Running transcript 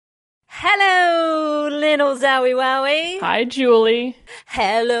Hello, little Zowie Wowie. Hi, Julie.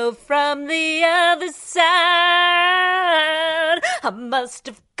 Hello from the other side. I must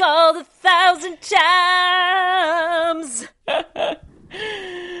have called 1,000 times.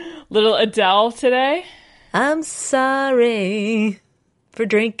 Little Adele today. I'm sorry for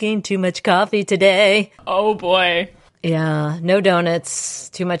drinking too much coffee today. Oh, boy. Yeah, no donuts,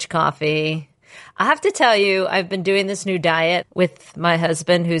 too much coffee. I have to tell you, I've been doing this new diet with my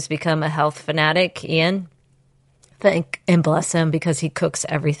husband, who's become a health fanatic, Ian. Thank and bless him, because he cooks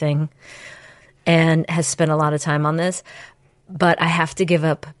everything and has spent a lot of time on this. But I have to give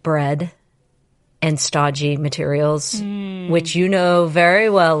up bread and stodgy materials, which you know very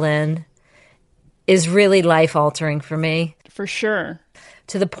well, Lynn, is really life-altering for me. For sure.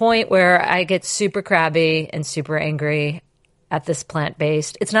 To the point where I get super crabby and super angry at this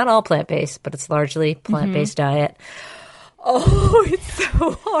plant-based. It's not all plant-based, but it's largely plant-based diet. Oh, it's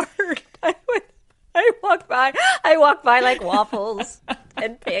so hard. I walk by like waffles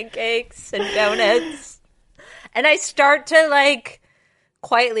and pancakes and donuts. And I start to like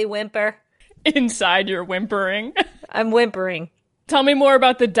quietly whimper. Inside you're whimpering. I'm whimpering. Tell me more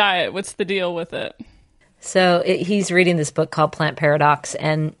about the diet. What's the deal with it? So he's reading this book called Plant Paradox,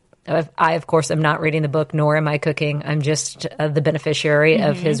 and I, of course, am not reading the book, nor am I cooking. I'm just the beneficiary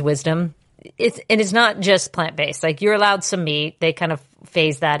of his wisdom. It's not just plant-based. Like, you're allowed some meat. They kind of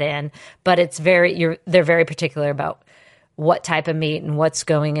phase that in, but they're very particular about what type of meat and what's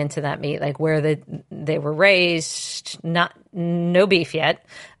going into that meat, like where they were raised. No beef yet.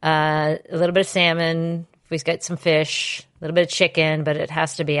 A little bit of salmon. We've got some fish. A little bit of chicken, but it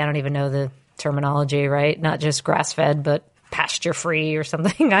has to be. I don't even know the terminology, right? Not just grass-fed, but pasture-free or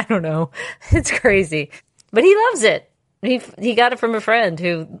something. I don't know. It's crazy. But he loves it. He got it from a friend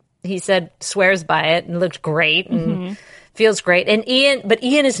who he said swears by it and looked great and feels great. And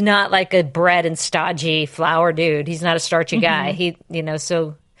Ian is not like a bread and stodgy flour dude. He's not a starchy guy.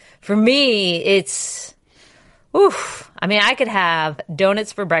 So for me, it's, oof. I mean, I could have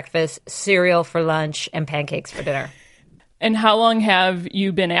donuts for breakfast, cereal for lunch, and pancakes for dinner. And how long have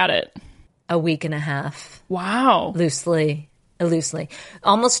you been at it? A week and a half. Wow. Loosely.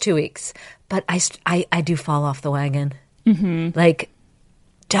 Almost 2 weeks. But I do fall off the wagon. Like,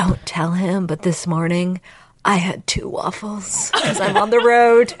 don't tell him, but this morning I had 2 waffles because I'm on the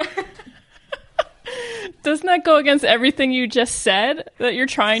road. Doesn't that go against everything you just said that you're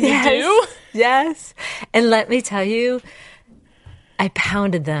trying to do? Yes. And let me tell you, I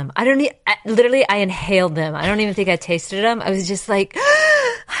pounded them. I inhaled them. I don't even think I tasted them. I was just like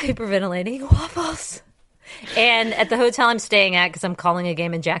hyperventilating waffles. And at the hotel I'm staying at, because I'm calling a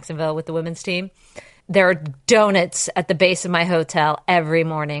game in Jacksonville with the women's team, there are donuts at the base of my hotel every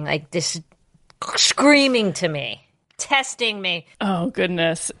morning, like just screaming to me, testing me. Oh,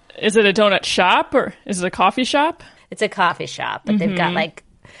 goodness. Is it a donut shop or is it a coffee shop? It's a coffee shop, but they've got like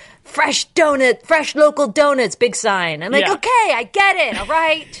fresh local donuts, big sign. I'm like, okay, I get it, all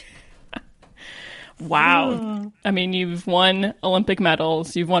right. Wow. I mean, you've won Olympic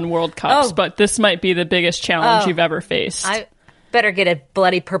medals, you've won World Cups, but this might be the biggest challenge you've ever faced. I better get a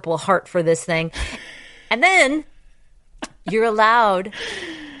bloody Purple Heart for this thing. And then you're allowed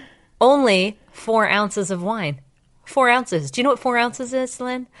only 4 ounces of wine. 4 ounces. Do you know what 4 ounces is,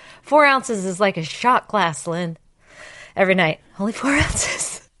 Lynn? 4 ounces is like a shot glass, Lynn. Every night. Only 4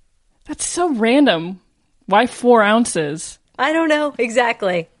 ounces. That's so random. Why 4 ounces? I don't know.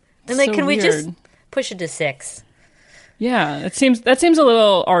 Exactly. And like, so can we weird. just push it to 6? Yeah, that seems a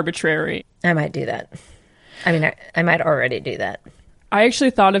little arbitrary. I might do that. I mean, I might already do that. I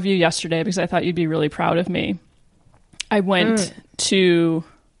actually thought of you yesterday because I thought you'd be really proud of me. I went to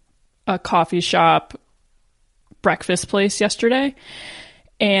a coffee shop breakfast place yesterday,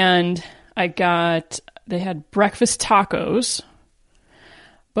 and they had breakfast tacos.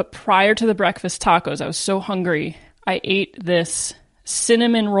 But prior to the breakfast tacos, I was so hungry, I ate this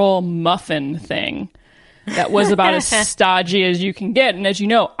cinnamon roll muffin thing that was about as stodgy as you can get. And as you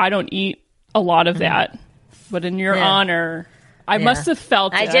know, I don't eat a lot of that. But in your honor, I must have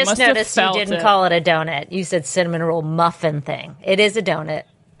felt it. I just noticed you didn't call it a donut. You said cinnamon roll muffin thing. It is a donut.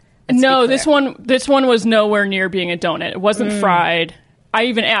 No, this one was nowhere near being a donut. It wasn't fried. I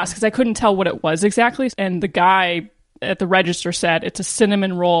even asked because I couldn't tell what it was exactly. And the guy at the register said it's a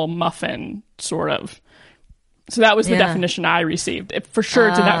cinnamon roll muffin, sort of. So that was the definition I received. It for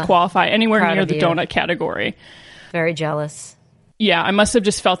sure did not qualify anywhere near the donut category. Very jealous. Yeah, I must have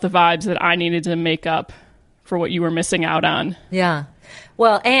just felt the vibes that I needed to make up for what you were missing out on. Yeah.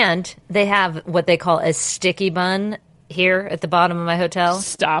 Well, and they have what they call a sticky bun here at the bottom of my hotel.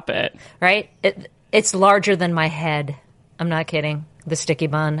 Stop it. Right? It's larger than my head. I'm not kidding. the sticky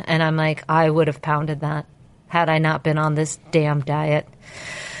bun. And I'm like, I would have pounded that had I not been on this damn diet.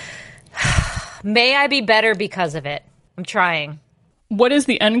 May I be better because of it? I'm trying. What is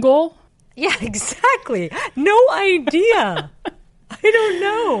the end goal? Yeah, exactly. No idea. I don't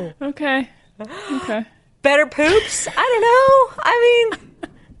know. Okay. Better poops? I don't know. I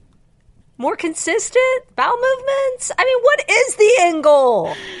mean, more consistent bowel movements? I mean, what is the end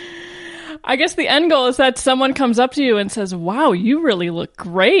goal? I guess the end goal is that someone comes up to you and says, wow, you really look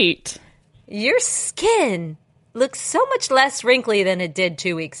great. Your skin looks so much less wrinkly than it did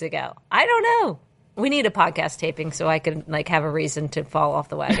 2 weeks ago. I don't know. We need a podcast taping so I can have a reason to fall off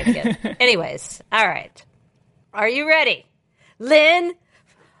the wagon again. Anyways, all right. Are you ready? Lynn,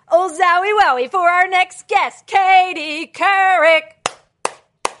 oh zowie wowie, for our next guest, Katie Couric.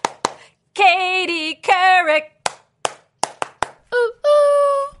 Katie Couric. Ooh,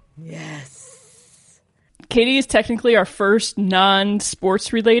 ooh. Yes. Katie is technically our first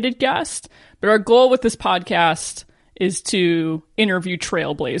non-sports related guest, but our goal with this podcast is to interview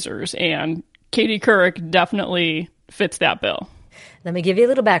trailblazers, and Katie Couric definitely fits that bill. Let me give you a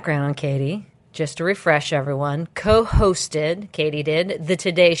little background on Katie. Just to refresh everyone, co-hosted, Katie did, The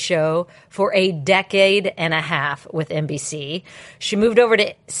Today Show for a decade and a half with NBC. She moved over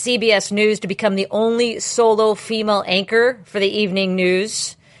to CBS News to become the only solo female anchor for the evening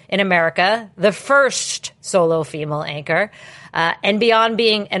news in America, the first solo female anchor. And beyond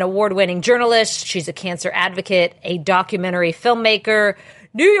being an award-winning journalist, she's a cancer advocate, a documentary filmmaker,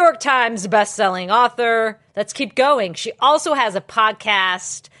 New York Times bestselling author. Let's keep going. She also has a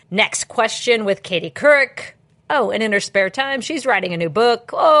podcast, Next Question with Katie Couric. Oh, and in her spare time, she's writing a new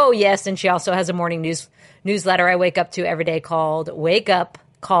book. Oh, yes, and she also has a morning newsletter I wake up to every day called Wake Up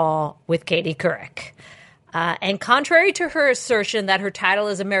Call with Katie Couric. And contrary to her assertion that her title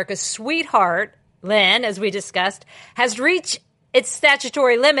is America's sweetheart, Lynn, as we discussed, has reached its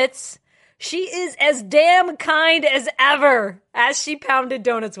statutory limits. She is as damn kind as ever as she pounded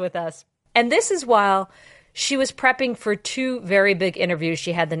donuts with us. And this is while she was prepping for two very big interviews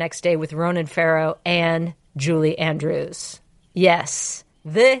she had the next day with Ronan Farrow and Julie Andrews. Yes,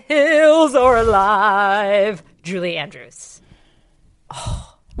 the hills are alive. Julie Andrews.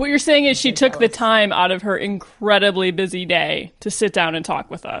 Oh, what you're saying is she took the time out of her incredibly busy day to sit down and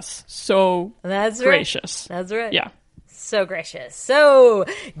talk with us. So that's gracious. Right. That's right. Yeah. So gracious. So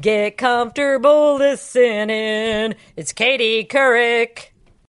get comfortable listening. It's Katie Couric.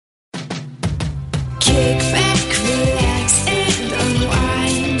 Kick back, relax, and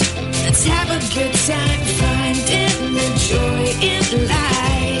unwind. Let's have a good time, finding the joy in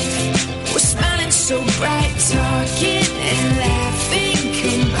life. We're smiling so bright, talking and laughing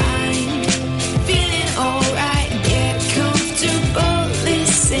combined. Feeling alright, get comfortable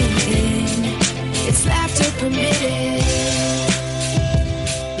listening. It's laughter permitted.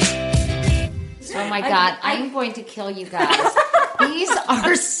 Oh my God, I'm going to kill you guys. These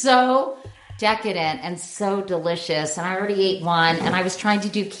are so decadent and so delicious, and I already ate one, and I was trying to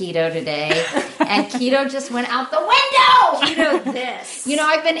do keto today, and keto just went out the window. Keto this. You know,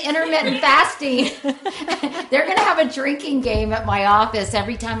 I've been intermittent fasting. They're going to have a drinking game at my office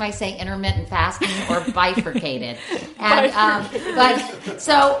every time I say intermittent fasting or bifurcated. And but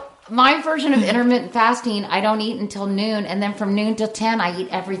so my version of intermittent fasting, I don't eat until noon, and then from noon till 10, I eat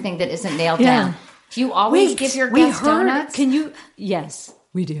everything that isn't nailed down. Do you always give your guests donuts? Can you? Yes.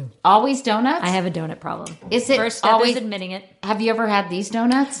 We do. Always donuts? I have a donut problem. Is it First step always is admitting it. Have you ever had these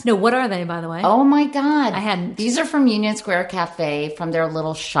donuts? No, what are they, by the way? Oh my God. I hadn't. These are from Union Square Cafe, from their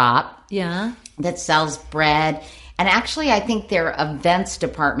little shop. Yeah. That sells bread. And actually, I think their events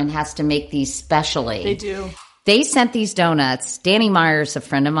department has to make these specially. They do. They sent these donuts. Danny Meyer's a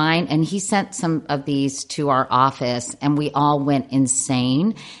friend of mine, and he sent some of these to our office, and we all went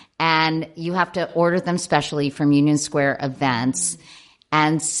insane. And you have to order them specially from Union Square Events.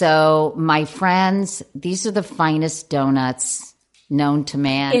 And so, my friends, these are the finest donuts known to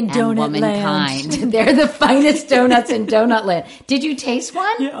man in and womankind. They're the finest donuts in donut land. Did you taste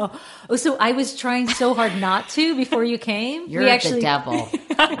one? Yeah. Oh, so I was trying so hard not to before you came. You're the devil.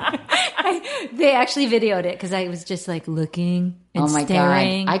 They actually videoed it because I was just like looking and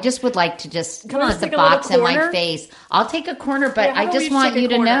staring. God. I just would like to just Come on, put the box in my face. I'll take a corner, but I just want you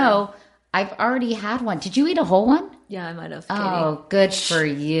to know I've already had one. Did you eat a whole one? Yeah, I might have. Katie. Oh, good for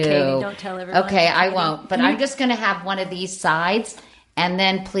you. Katie, don't tell everyone. Okay, I won't. But I'm just going to have one of these sides, and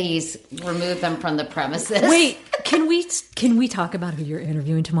then please remove them from the premises. Wait, can we talk about who you're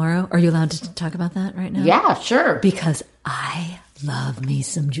interviewing tomorrow? Are you allowed to talk about that right now? Yeah, sure. Because I love me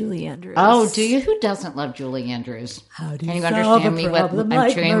some Julie Andrews. Oh, do you? Who doesn't love Julie Andrews? How do Can you solve understand a me when problem I'm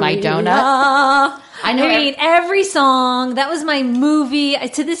like chewing my Maria? donut? I know. I mean, every song. That was my movie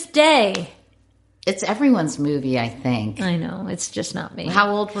to this day. It's everyone's movie, I think. I know. It's just not me. How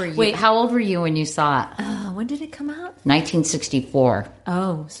old were you? Wait. How old were you when you saw it? When did it come out? 1964.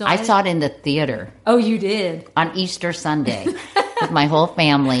 Oh, so I saw it in the theater Oh, you did. on Easter Sunday with my whole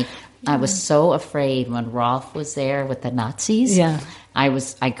family. I was so afraid when Rolf was there with the Nazis. Yeah. I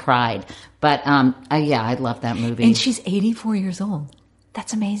cried. But yeah, I love that movie. And she's 84 years old.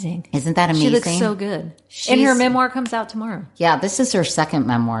 That's amazing. Isn't that amazing? She looks so good. And her memoir comes out tomorrow. Yeah, this is her second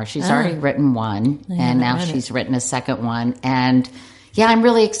memoir. She's already written one, and now she's written a second one. And yeah, I'm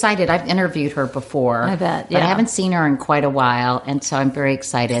really excited. I've interviewed her before. I bet, But I yeah. haven't seen her in quite a while, and so I'm very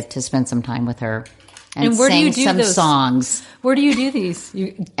excited to spend some time with her And where do sing you do some those? songs Where do you do these?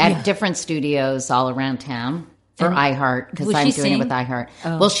 at different studios all around town. For iHeart, because will I'm she doing it sing? with iHeart.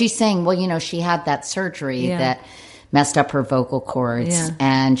 Well, she's saying, well, you know, she had that surgery Yeah. that messed up her vocal cords. Yeah.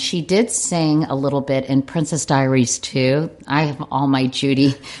 And she did sing a little bit in Princess Diaries too. I have all my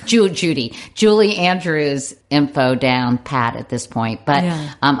Julie Andrews info down pat at this point. But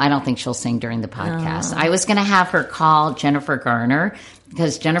Yeah. I don't think she'll sing during the podcast. I was going to have her call Jennifer Garner,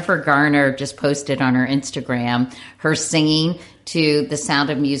 because Jennifer Garner just posted on her Instagram her singing to The Sound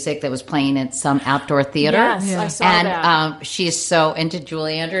of Music that was playing at some outdoor theater. Yes, I saw and, that. she is so into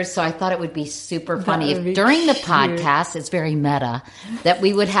Julie Andrews, so I thought it would be super funny would be if during the cute. podcast, it's very meta, that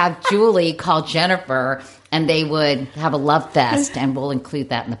we would have Julie call Jennifer and they would have a love fest, and we'll include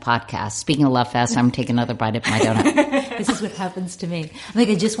that in the podcast. Speaking of love fest, I'm taking another bite of my donut. This is what happens to me. I'm like,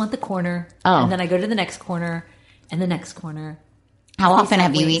 I just want the corner. Oh. And then I go to the next corner and the next corner. How often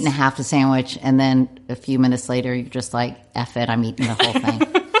have you sideways. eaten a half a sandwich and then a few minutes later you're just like, F it, I'm eating the whole thing?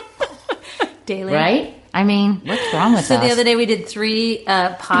 Daily. Right? I mean, what's wrong with So us? the other day we did 3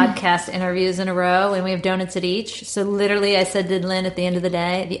 podcast interviews in a row, and we have donuts at each. So literally, I said to Lynn at the end of the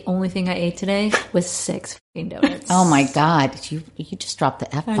day, the only thing I ate today was 6 fucking donuts. Oh my God! You just dropped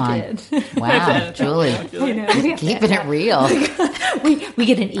the F bomb. did. Wow, Julie, I know. keeping it real. We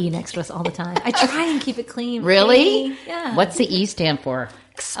get an E next to us all the time. I try and keep it clean. Really? Katie. Yeah. What's the E stand for?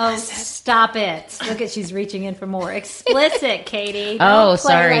 Oh, stop it! Look at she's reaching in for more. Explicit, Katie. Oh, Don't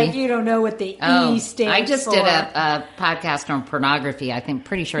play sorry. Like you don't know what the Oh, E stands I just for. did a podcast on pornography. I think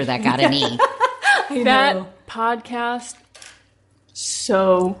pretty sure that got an E. I know. That podcast,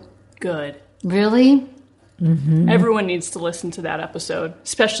 so good. Really? Everyone needs to listen to that episode,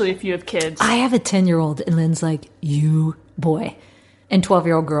 especially if you have kids. I have a 10-year-old, and Lynn's like, you boy. And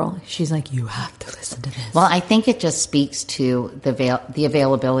 12-year-old girl, she's like, you have to listen to this. Well, I think it just speaks to the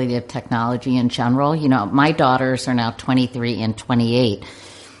availability of technology in general. You know, my daughters are now 23 and 28.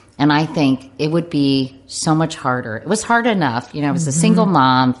 And I think it would be so much harder. It was hard enough. You know, I was a single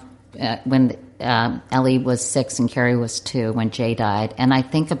mom when Ellie was 6 and Carrie was 2 when Jay died. And I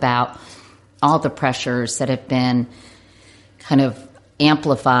think about all the pressures that have been kind of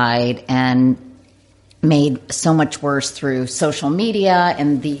amplified and made so much worse through social media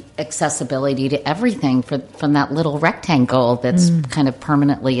and the accessibility to everything from that little rectangle that's kind of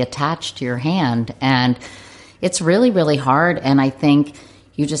permanently attached to your hand. And it's really, really hard. And I think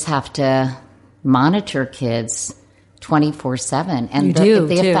you just have to monitor kids 24/7. And You do,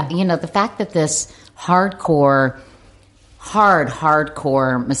 too. you know, the fact that this hardcore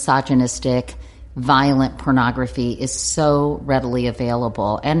misogynistic, violent pornography is so readily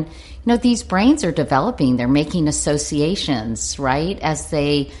available. And, you know, these brains are developing. They're making associations, right, as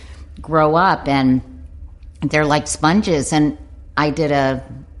they grow up. And they're like sponges. And I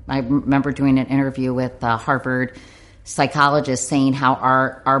remember doing an interview with a Harvard psychologist saying how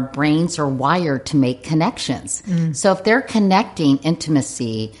our brains are wired to make connections. So if they're connecting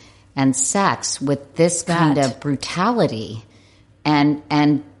intimacy and sex with this kind of brutality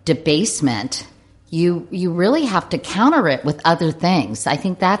and debasement, you really have to counter it with other things. I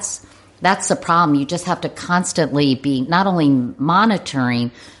think that's the problem. You just have to constantly be not only monitoring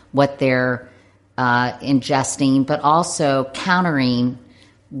what they're ingesting, but also countering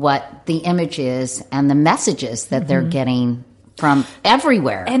what the images and the messages that they're getting from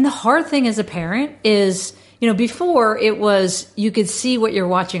everywhere. And the hard thing as a parent is, you know, before it was you could see what you're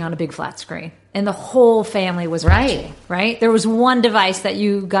watching on a big flat screen. And the whole family was watching, right? There was one device that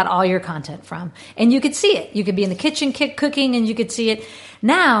you got all your content from. And you could see it. You could be in the kitchen cooking and you could see it.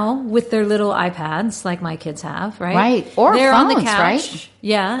 Now, with their little iPads, like my kids have, right? Right. Or they're on the phones, couch. right?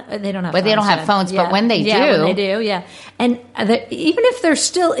 Yeah. They don't have But phones. they don't have phones, but when they Yeah, do. when they do, yeah. And even if they're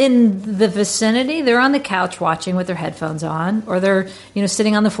still in the vicinity, they're on the couch watching with their headphones on, or they're, you know,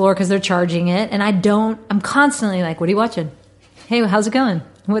 sitting on the floor because they're charging it. And I'm constantly like, what are you watching? hey, how's it going?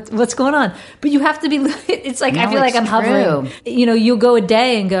 What's going on? But you have to be, it's like, I No, feel like it's I'm hovering. true. You know, you'll go a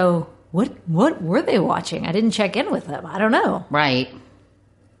day and go, what were they watching? I didn't check in with them. I don't know. Right.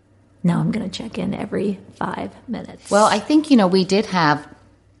 Now I'm going to check in every 5 minutes. Well, I think, we did have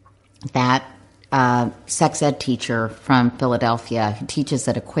that sex ed teacher from Philadelphia who teaches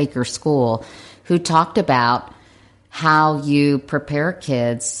at a Quaker school who talked about how you prepare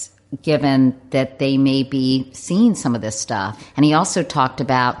kids given that they may be seeing some of this stuff. And he also talked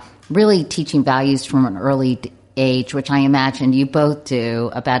about really teaching values from an early age, which I imagine you both do,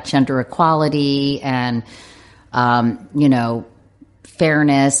 about gender equality and,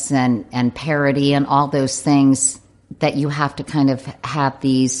 fairness and parity and all those things that you have to kind of have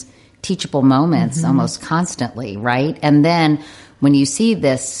these teachable moments almost constantly, right? And then when you see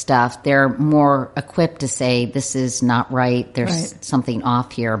this stuff, they're more equipped to say, this is not right, there's something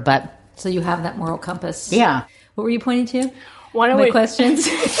off here. But so you have that moral compass. yeah. What were you pointing to? Why don't My we? questions?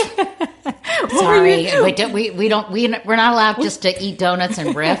 Sorry, we're not allowed just to eat donuts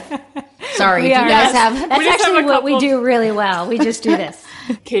and riff. Sorry, do you are. guys have? That's We just have actually a what we couple- do really well. We just do this.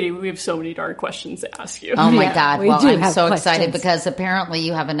 Katie, we have so many darn questions to ask you. Oh my Yeah, God! we Well, do I'm have so excited questions. because apparently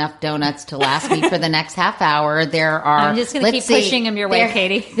you have enough donuts to last me for the next half hour. There are. I'm just gonna let's keep pushing them your way,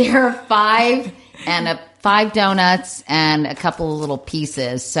 Katie. There are five donuts and a couple of little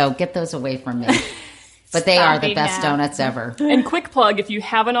pieces. So get those away from me. But they are the best donuts ever. And quick plug, if you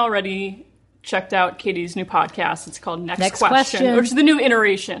haven't already checked out Katie's new podcast, it's called Next, Next Question, Question. which is the new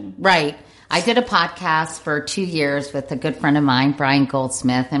iteration. Right. I did a podcast for 2 years with a good friend of mine, Brian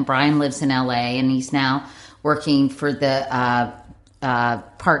Goldsmith, and Brian lives in LA, and he's now working for the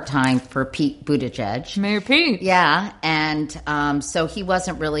part-time for Pete Buttigieg. Mayor Pete. Yeah, and so he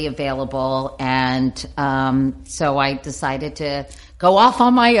wasn't really available, and so I decided to go off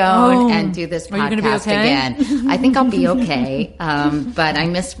on my own and do this Are you gonna be podcast okay? again. I think I'll be okay, but I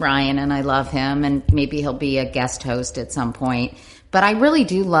miss Brian and I love him, and maybe he'll be a guest host at some point. But I really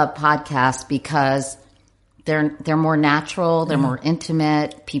do love podcasts because they're more natural, they're more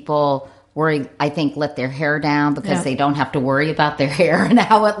intimate. People I think, let their hair down because they don't have to worry about their hair and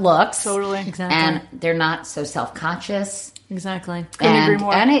how it looks. Totally. Exactly. And they're not so self-conscious. Exactly. Couldn't agree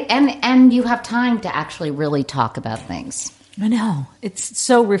more. And you have time to actually really talk about things. I know. It's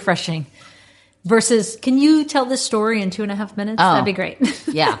so refreshing. Versus, can you tell this story in 2.5 minutes? Oh. That'd be great.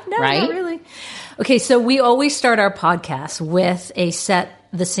 Yeah, No, right? not really. Okay, so we always start our podcast with a set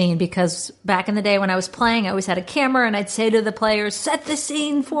the scene because back in the day when I was playing, I always had a camera and I'd say to the players, set the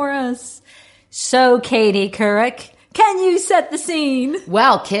scene for us. So, Katie Couric, can you set the scene?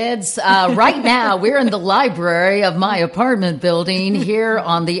 Well, kids, right now we're in the library of my apartment building here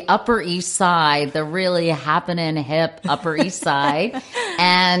on the Upper East Side, the really happening hip Upper East Side.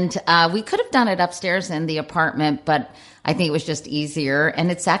 And we could have done it upstairs in the apartment, but I think it was just easier.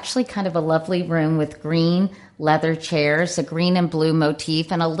 And it's actually kind of a lovely room with green leather chairs, a green and blue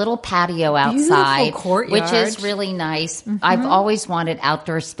motif, and a little patio outside, Beautiful courtyard. which is really nice. I've always wanted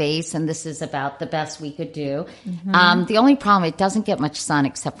outdoor space, and this is about the best we could do. The only problem, it doesn't get much sun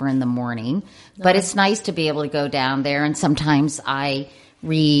except for in the morning, but it's nice to be able to go down there, and sometimes I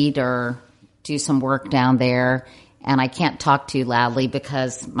read or do some work down there. And I can't talk too loudly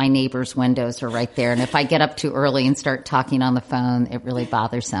because my neighbor's windows are right there. And if I get up too early and start talking on the phone, it really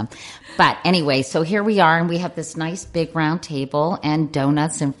bothers them. But anyway, so here we are, and we have this nice big round table and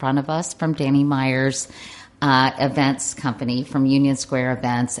donuts in front of us from Danny Meyer's events company, from Union Square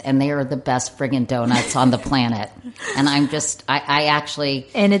Events. And they are the best friggin' donuts on the planet. And I actually...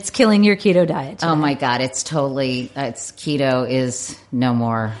 And it's killing your keto diet today. Oh my God, it's keto is no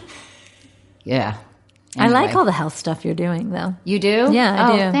more. Yeah. I like Anyway. all the health stuff you're doing, though. You do? Yeah,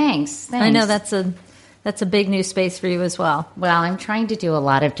 I do. Thanks. I know that's a big new space for you as well. Well, I'm trying to do a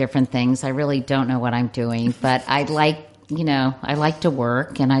lot of different things. I really don't know what I'm doing, but I like to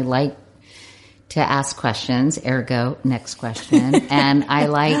work and I like to ask questions, ergo, next question. And I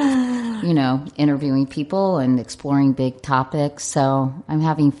like, interviewing people and exploring big topics. So I'm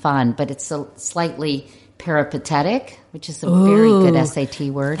having fun, but it's a slightly peripatetic, which is a very good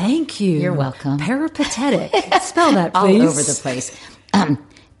SAT word. Thank you. You're welcome. Peripatetic. Spell that, All please. over the place.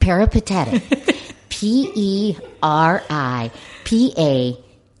 Peripatetic. Peripatetic.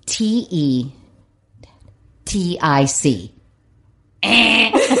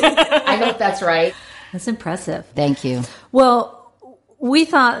 I hope that's right. That's impressive. Thank you. Well, we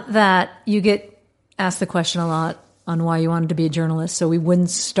thought that you get asked the question a lot on why you wanted to be a journalist, so we wouldn't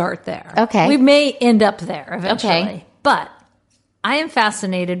start there. Okay. We may end up there eventually. Okay. But I am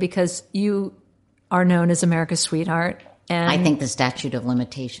fascinated because you are known as America's sweetheart, And I think the statute of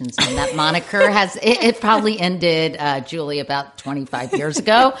limitations on that moniker has it probably ended, Julie, about 25 years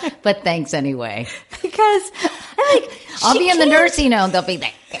ago. But thanks anyway. because I'm like, I'll be in the nursing home. They'll be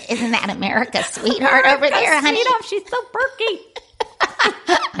like, "Isn't that America's sweetheart over there, honey?" she's so perky.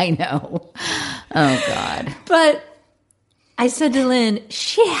 I know. Oh God. But I said to Lynn,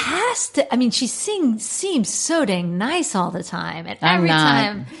 she has to. I mean, she seems so dang nice all the time, and I'm every not.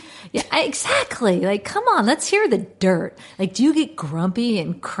 time. Yeah, exactly. Like, come on, let's hear the dirt. Like, do you get grumpy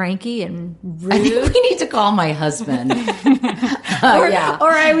and cranky and rude? I think we need to call my husband. Yeah. Or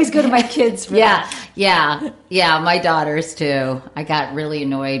I always go to my kids for that. Yeah, my daughters too. I got really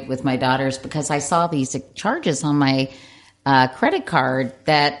annoyed with my daughters because I saw these charges on my credit card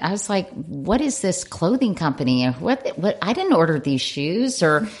that I was like, what is this clothing company? What? I didn't order these shoes,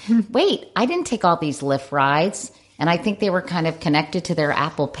 or wait, I didn't take all these Lyft rides. And I think they were kind of connected to their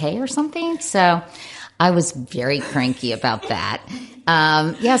Apple Pay or something. So I was very cranky about that.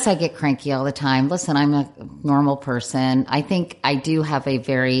 Yes, I get cranky all the time. Listen, I'm a normal person. I think I do have a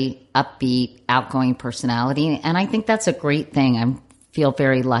very upbeat, outgoing personality. And I think that's a great thing. I feel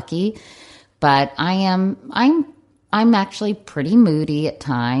very lucky. But I'm actually pretty moody at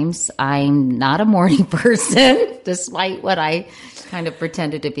times. I'm not a morning person, despite what I kind of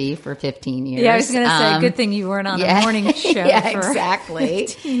pretended to be for 15 years. Yeah, I was going to say, good thing you weren't on a morning show for exactly.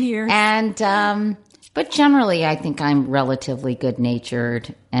 15 years. And, but generally, I think I'm relatively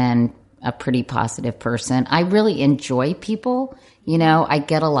good-natured and a pretty positive person. I really enjoy people. You know, I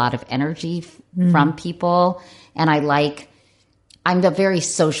get a lot of energy from people, and I'm a very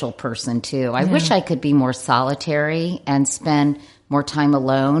social person too. I wish I could be more solitary and spend more time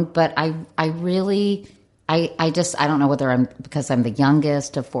alone, but I don't know whether because I'm the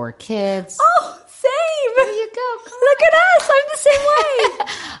youngest of 4 kids. Oh, same. There you go. Look at us. I'm the same way.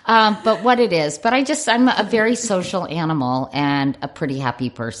 But what it is, but I'm a very social animal and a pretty happy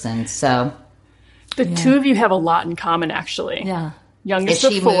person. So The two of you have a lot in common, actually. Yeah. Youngest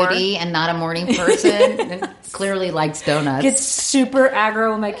is she of 4. moody and not a morning person? And clearly likes donuts. Gets super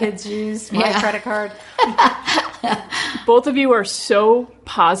aggro when my kids use my credit card. Both of you are so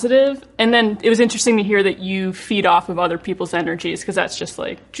positive. And then it was interesting to hear that you feed off of other people's energies, because that's just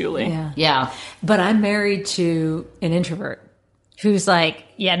like Julie. Yeah. But I'm married to an introvert who's like,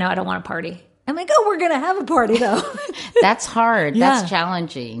 yeah, no, I don't want to party. I'm like, oh, we're going to have a party though. That's hard. Yeah. That's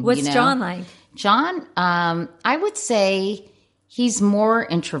challenging. What's you know? John like? John, I would say he's more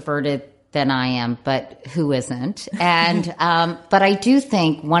introverted than I am, but who isn't? And, but I do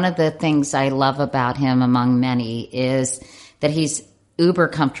think one of the things I love about him, among many, is that he's uber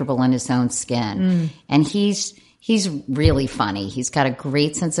comfortable in his own skin. And he's really funny. He's got a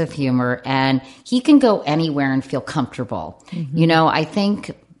great sense of humor, and he can go anywhere and feel comfortable. You know, I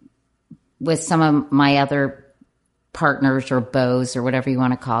think with some of my other partners or beaus or whatever you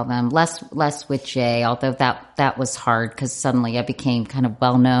want to call them, less with Jay, although that was hard because suddenly I became kind of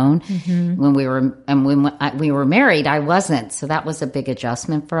well known. When we were married, I wasn't, so that was a big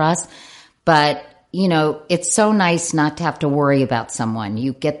adjustment for us. But you know, it's so nice not to have to worry about someone.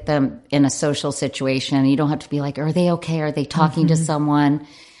 You get them in a social situation, you don't have to be like, are they okay? Are they talking to someone?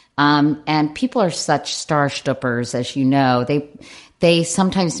 And people are such starstruppers, as you know. They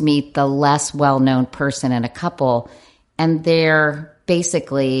sometimes meet the less well-known person in a couple, and they're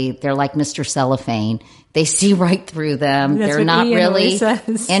like Mr. Cellophane. They see right through them. That's they're what not Ian really always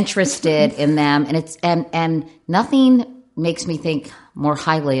says. interested in them. And nothing makes me think more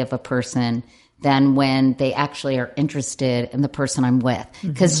highly of a person than when they actually are interested in the person I'm with.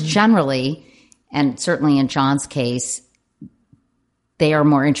 Because generally, and certainly in John's case, they are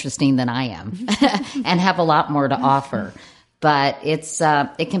more interesting than I am and have a lot more to offer. But it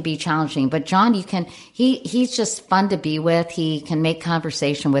can be challenging. But John, he's just fun to be with. He can make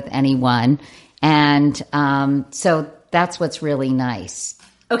conversation with anyone. And so that's what's really nice.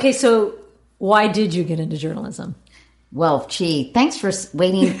 Okay, so why did you get into journalism? Well, gee, thanks for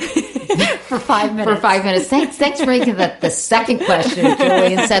waiting For 5 minutes. Thanks for making the second question,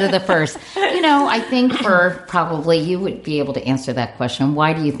 Julie, instead of the first. You know, I think probably you would be able to answer that question.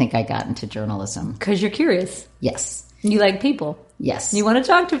 Why do you think I got into journalism? Because you're curious. Yes. You like people. Yes. You want to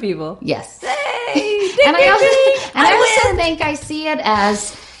talk to people. Yes. Hey, And I also think I see it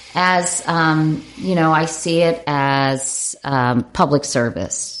as I see it as public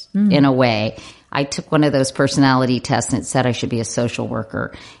service in a way. I took one of those personality tests and it said I should be a social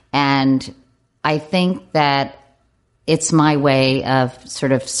worker. And I think that it's my way of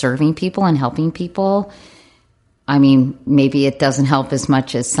sort of serving people and helping people. I mean, maybe it doesn't help as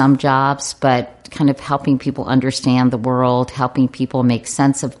much as some jobs, but kind of helping people understand the world, helping people make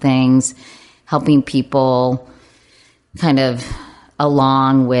sense of things, helping people kind of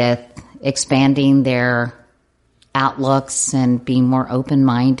along with expanding their outlooks and being more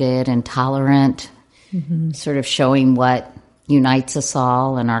open-minded and tolerant, sort of showing what unites us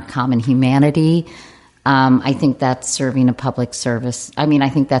all and our common humanity. I think that's serving a public service. I mean, I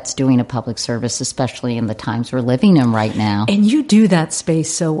think that's doing a public service, especially in the times we're living in right now. And you do that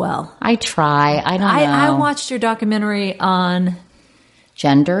space so well. I try. I don't know. I watched your documentary on...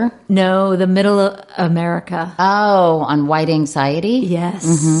 Gender? No, the Middle America. Oh, on white anxiety?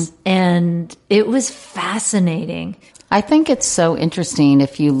 Yes. And it was fascinating. I think it's so interesting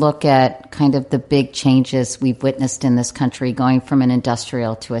if you look at kind of the big changes we've witnessed in this country going from an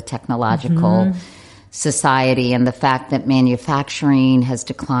industrial to a technological society, and the fact that manufacturing has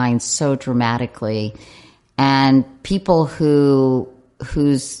declined so dramatically, and people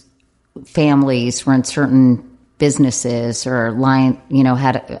whose families were in certain businesses or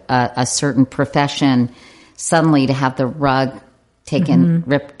had a certain profession, suddenly to have the rug taken,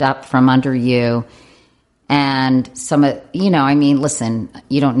 ripped up from under you. And listen,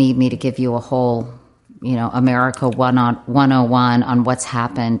 you don't need me to give you a whole, America 101 on what's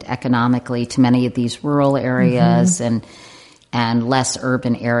happened economically to many of these rural areas and less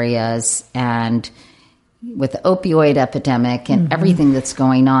urban areas. And with the opioid epidemic and everything that's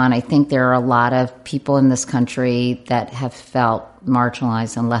going on, I think there are a lot of people in this country that have felt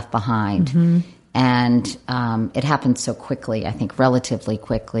marginalized and left behind. And it happened so quickly, I think relatively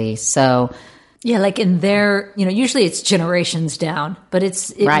quickly. So... yeah, like in their, usually it's generations down, but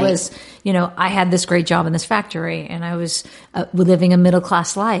it right. was, I had this great job in this factory and I was living a middle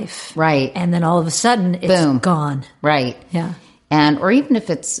class life. Right. And then all of a sudden it's Boom. Gone. Right. Yeah. Or even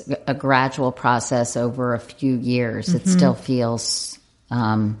if it's a gradual process over a few years, it still feels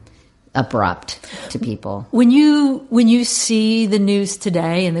abrupt to people. When you see the news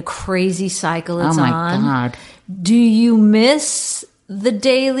today and the crazy cycle it's on, God. Do you miss the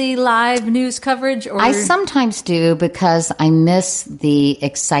daily live news coverage? Or I sometimes do, because I miss the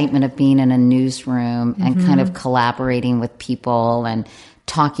excitement of being in a newsroom and kind of collaborating with people and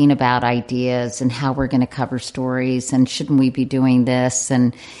talking about ideas and how we're going to cover stories and shouldn't we be doing this.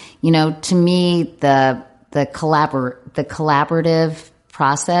 And, to me, the collaborative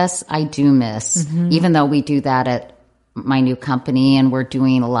process, I do miss, even though we do that at my new company and we're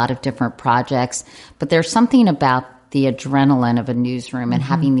doing a lot of different projects. But there's something about the adrenaline of a newsroom and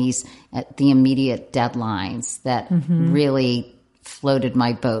having the immediate deadlines that really floated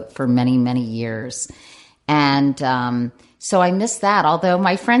my boat for many, many years. And so I miss that. Although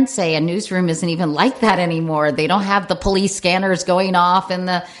my friends say a newsroom isn't even like that anymore. They don't have the police scanners going off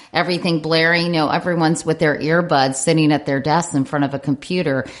and everything blaring. Everyone's with their earbuds sitting at their desk in front of a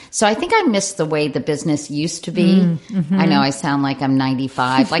computer. So I think I miss the way the business used to be. I know I sound like I'm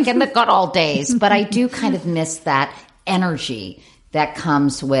 95, like in the good old days, but I do kind of miss that energy that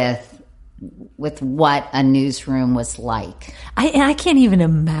comes with what a newsroom was like. I can't even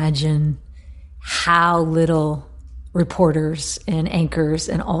imagine how little reporters and anchors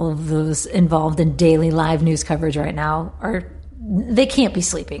and all of those involved in daily live news coverage right now they can't be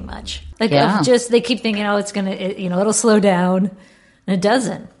sleeping much. Like they keep thinking, it's going to, it'll slow down, and it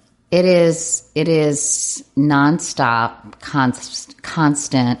doesn't. It is nonstop,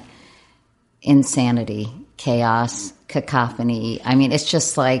 constant insanity, chaos, cacophony. I mean, it's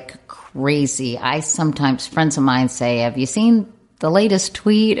just like crazy. Sometimes friends of mine say, have you seen the latest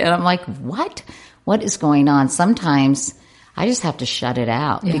tweet? And I'm like, what? What is going on? Sometimes I just have to shut it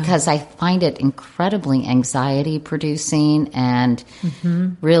out because I find it incredibly anxiety producing and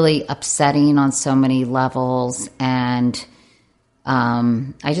really upsetting on so many levels. And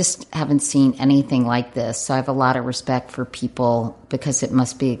I just haven't seen anything like this. So I have a lot of respect for people, because it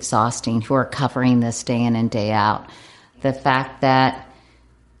must be exhausting, who are covering this day in and day out. The fact that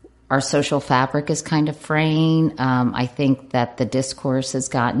our social fabric is kind of fraying. I think that the discourse has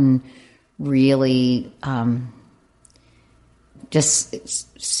gotten really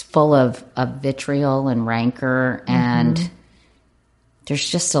just full of vitriol and rancor, and there's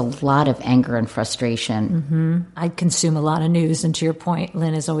just a lot of anger and frustration. I consume a lot of news, and to your point,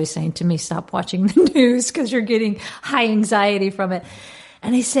 Lynn is always saying to me, stop watching the news because you're getting high anxiety from it.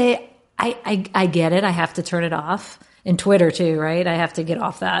 And I say, I get it. I have to turn it off. And Twitter too, right? I have to get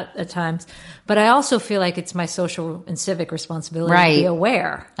off that at times. But I also feel like it's my social and civic responsibility to be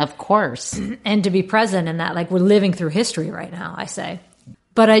aware. Of course. And to be present in that. Like, we're living through history right now, I say.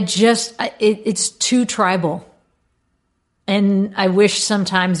 But it's too tribal. And I wish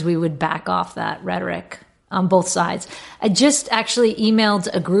sometimes we would back off that rhetoric on both sides. I just actually emailed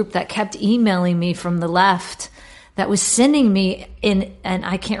a group that kept emailing me from the left that was sending me and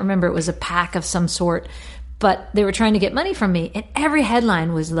I can't remember, it was a pack of some sort, but they were trying to get money from me. And every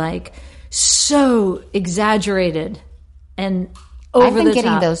headline was like so exaggerated and over I've been the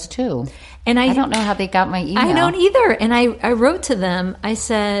getting top. those too. And I don't know how they got my email. I don't either. And I wrote to them. I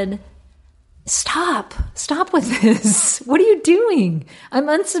said, stop with this. What are you doing? I'm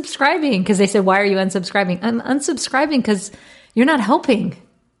unsubscribing. Because they said, why are you unsubscribing? I'm unsubscribing because you're not helping.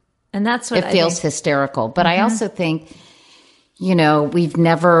 And that's what it feels hysterical. But I also think, we've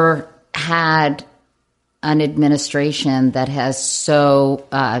never had an administration that has so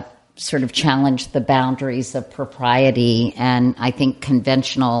sort of challenged the boundaries of propriety and I think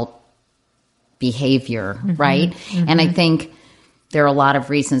conventional behavior, right? And I think there are a lot of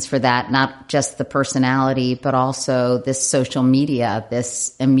reasons for that, not just the personality, but also this social media,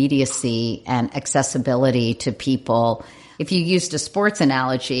 this immediacy and accessibility to people. If you used a sports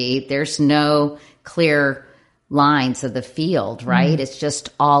analogy, there's no clear lines of the field, right? It's just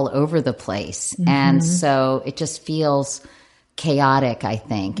all over the place. And so it just feels chaotic, I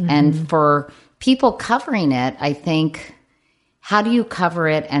think. And for people covering it, I think, how do you cover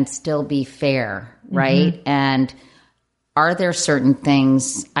it and still be fair, right? And are there certain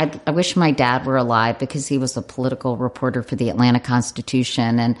things? I wish my dad were alive because he was a political reporter for the Atlanta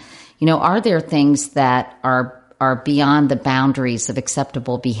Constitution. And, are there things that are beyond the boundaries of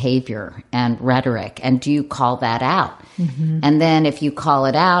acceptable behavior and rhetoric? And do you call that out? And then if you call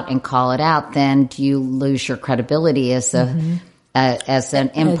it out, then do you lose your credibility as an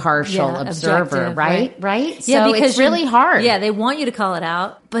impartial observer, right? Yeah, so because it's really hard. Yeah, they want you to call it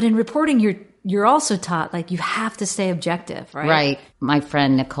out, but in reporting, you're also taught like you have to stay objective, right? Right. My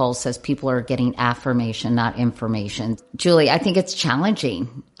friend Nicole says people are getting affirmation, not information. Julie, I think it's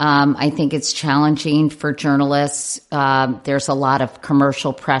challenging. I think it's challenging for journalists. There's a lot of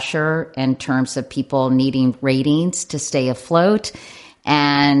commercial pressure in terms of people needing ratings to stay afloat,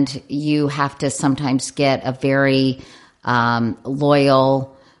 and you have to sometimes get a very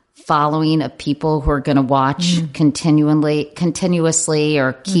loyal following of people who are going to watch continuously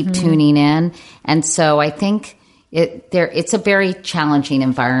or keep tuning in. And so I think it's a very challenging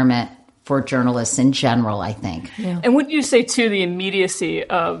environment for journalists in general, I think. Yeah. And wouldn't you say too, the immediacy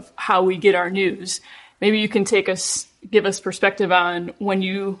of how we get our news? Maybe you can give us perspective on when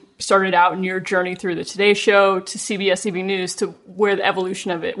you started out in your journey through the Today Show to CBS EV News to where the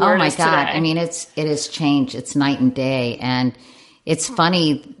evolution of it, where it is today. Oh my God. I mean, it has changed. It's night and day. And it's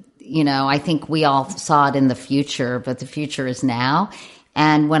funny, I think we all saw it in the future, but the future is now.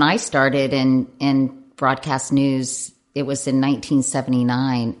 And when I started in broadcast news, it was in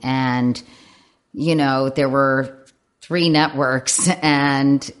 1979. And, there were 3 networks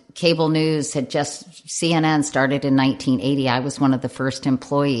and cable news had CNN started in 1980. I was one of the first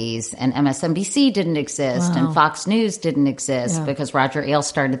employees, and MSNBC didn't exist and Fox News didn't exist because Roger Ailes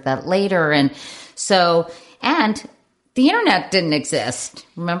started that later. And the internet didn't exist.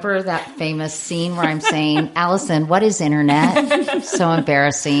 Remember that famous scene where I'm saying, Allison, what is internet? So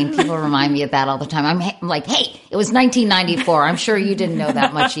embarrassing. People remind me of that all the time. I'm like, hey, it was 1994. I'm sure you didn't know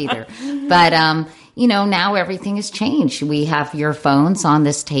that much either. But, now everything has changed. We have your phones on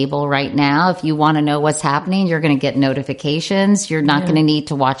this table right now. If you want to know what's happening, you're going to get notifications. You're not going to need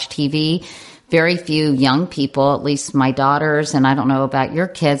to watch TV. Very few young people, at least my daughters, and I don't know about your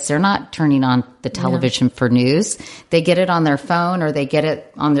kids, they're not turning on the television for news. They get it on their phone or they get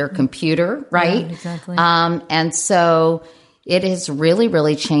it on their computer, right? Yeah, exactly. And so it has really,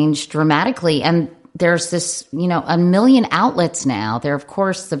 really changed dramatically. And there's this, a million outlets now. There are, of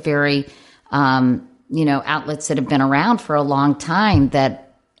course, the very, outlets that have been around for a long time that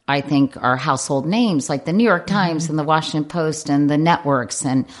I think are household names like the New York Times and the Washington Post and the networks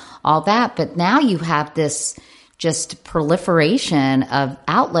and all that. But now you have this just proliferation of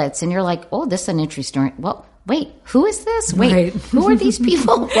outlets and you're like, oh, this is an interesting, well, wait, who is this? Wait, who are these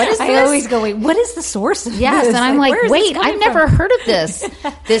people? What is this? I always go, wait, what is the source of yes, this? And I'm like wait, I've never heard of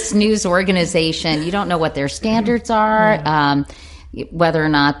this news organization. You don't know what their standards are. Whether or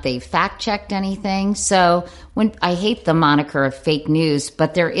not they fact-checked anything. So I hate the moniker of fake news,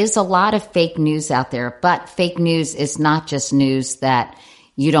 but there is a lot of fake news out there. But fake news is not just news that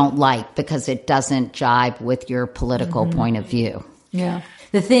you don't like because it doesn't jibe with your political point of view. Yeah.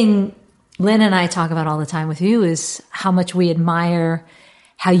 The thing Lynn and I talk about all the time with you is how much we admire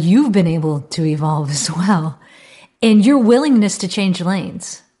how you've been able to evolve as well. And your willingness to change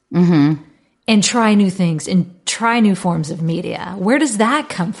lanes. And try new things and try new forms of media. Where does that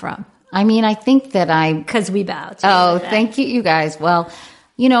come from? I mean, I think that because we bowed. Oh, thank you guys. Well,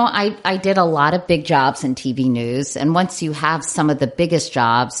 I did a lot of big jobs in TV news. And once you have some of the biggest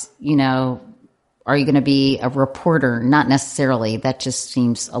jobs, are you going to be a reporter? Not necessarily. That just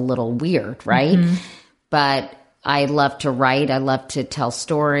seems a little weird, right? but I love to write. I love to tell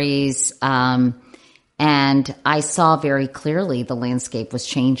stories. And I saw very clearly the landscape was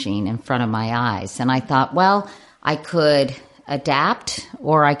changing in front of my eyes. And I thought, well, I could adapt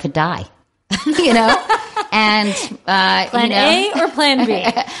or I could die, and, Plan A or plan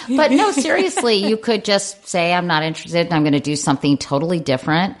B? But no, seriously, you could just say, I'm not interested and I'm going to do something totally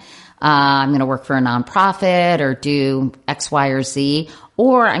different. I'm going to work for a nonprofit or do X, Y, or Z,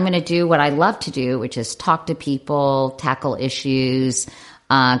 or I'm going to do what I love to do, which is talk to people, tackle issues,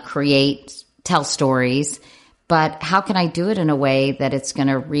 tell stories. But how can I do it in a way that it's going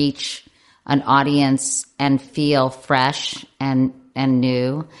to reach an audience and feel fresh and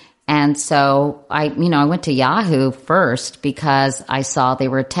new? And so I went to Yahoo first because I saw they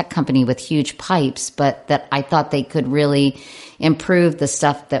were a tech company with huge pipes, but that I thought they could really improve the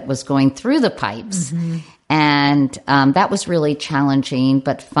stuff that was going through the pipes. Mm-hmm. And that was really challenging,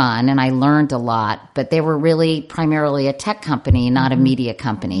 but fun. And I learned a lot, but they were really primarily a tech company, not a media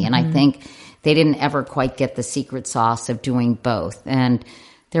company. And I think they didn't ever quite get the secret sauce of doing both. And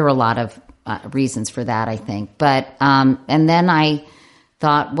there were a lot of reasons for that, I think. But, and then I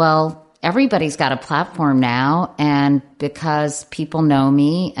thought, well, everybody's got a platform now. And because people know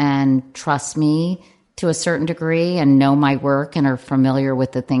me and trust me to a certain degree and know my work and are familiar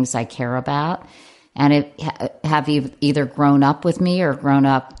with the things I care about, and have either grown up with me or grown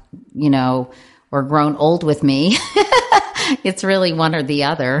up, or grown old with me. It's really one or the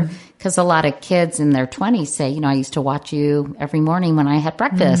other. Because a lot of kids in their 20s say, I used to watch you every morning when I had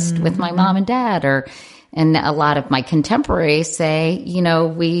breakfast with my mom and dad. And a lot of my contemporaries say,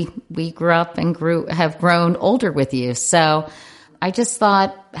 we grew up and have grown older with you. So I just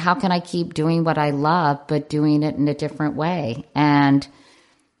thought, how can I keep doing what I love, but doing it in a different way? And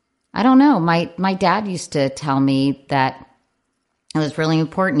I don't know. My dad used to tell me that it was really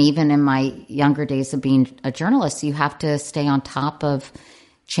important, even in my younger days of being a journalist, you have to stay on top of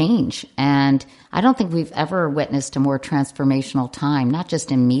change. And I don't think we've ever witnessed a more transformational time, not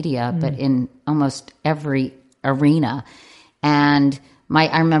just in media, but in almost every arena. And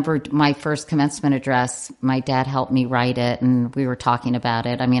I remember my first commencement address, my dad helped me write it and we were talking about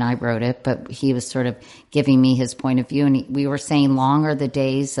it. I mean, I wrote it, but he was sort of giving me his point of view. And we were saying long are the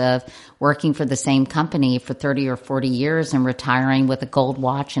days of working for the same company for 30 or 40 years and retiring with a gold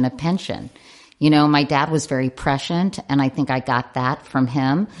watch and a pension. My dad was very prescient, and I think I got that from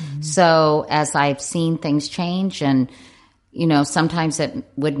him. Mm-hmm. So as I've seen things change, and, sometimes it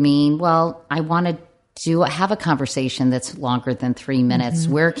would mean, well, I want to have a conversation that's longer than 3 minutes.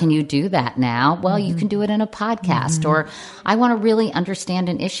 Mm-hmm. Where can you do that now? Well, you can do it in a podcast. Or I want to really understand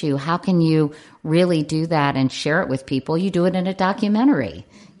an issue. How can you really do that and share it with people? You do it in a documentary,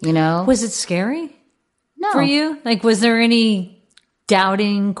 Was it scary? No. For you? Like, was there any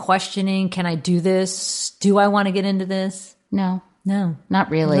doubting, questioning, can I do this? Do I want to get into this? No, not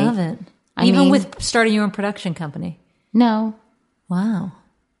really. I love it. Even with starting your own production company? No. Wow.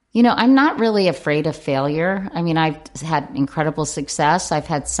 I'm not really afraid of failure. I mean, I've had incredible success. I've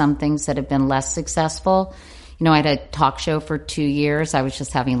had some things that have been less successful. I had a talk show for 2 years. I was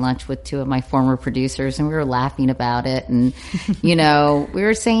just having lunch with two of my former producers and we were laughing about it. And, we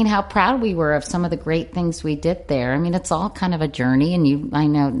were saying how proud we were of some of the great things we did there. I mean, it's all kind of a journey. And I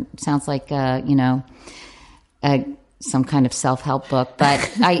know it sounds like, some kind of self-help book,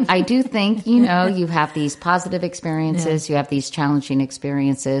 but I do think, you have these positive experiences, you have these challenging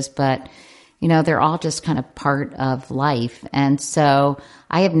experiences, but, they're all just kind of part of life. And so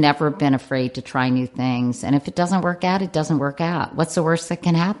I have never been afraid to try new things. And if it doesn't work out, it doesn't work out. What's the worst that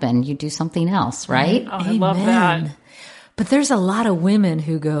can happen? You do something else, right? Oh, I love that. But there's a lot of women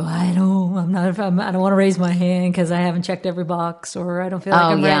who go, I don't want to raise my hand because I haven't checked every box, or I don't feel like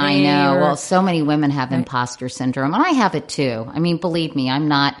I'm ready. I know. Well, so many women have imposter syndrome, and I have it too. I mean, believe me, I'm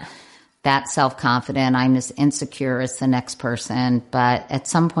not that self-confident. I'm as insecure as the next person. But at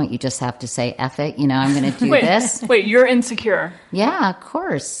some point, you just have to say, F it, I'm going to do this. Wait, you're insecure? Yeah, of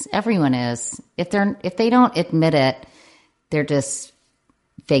course. Everyone is. If they don't admit it, they're just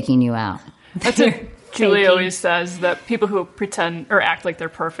faking you out. That's it. Julie always says that people who pretend or act like they're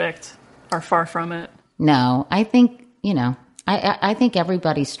perfect are far from it. No, I think, I think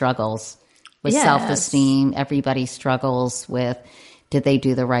everybody struggles with self-esteem. Everybody struggles with, did they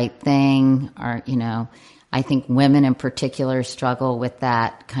do the right thing? Or, I think women in particular struggle with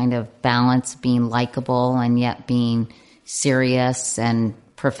that kind of balance, being likable and yet being serious and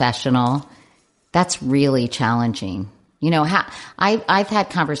professional. That's really challenging. I've had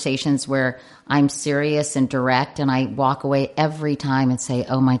conversations where I'm serious and direct, and I walk away every time and say,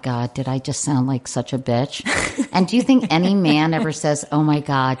 "Oh my God, did I just sound like such a bitch?" And do you think any man ever says, "Oh my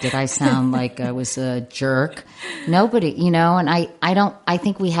God, did I sound like I was a jerk?" Nobody, and I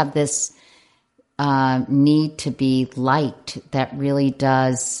think we have this need to be liked that really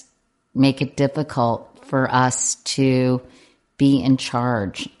does make it difficult for us to be in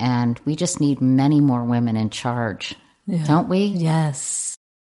charge. And we just need many more women in charge. Yeah. Don't we? Yes.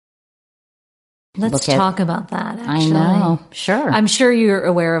 Let's talk about that, actually. I know. Sure. I'm sure you're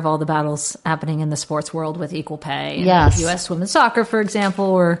aware of all the battles happening in the sports world with equal pay. Yes. U.S. women's soccer, for example,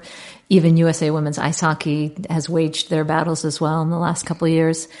 or even USA women's ice hockey has waged their battles as well in the last couple of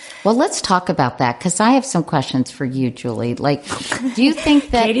years. Well, let's talk about that, because I have some questions for you, Julie. Like, do you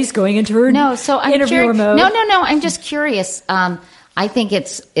think that... Katie's going into her interviewer mode. No. I'm just curious. I think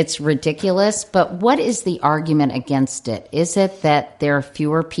it's ridiculous, but what is the argument against it? Is it that there are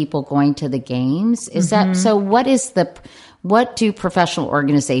fewer people going to the games? Is that so? What do professional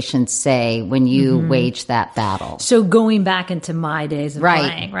organizations say when you wage that battle? So going back into my days of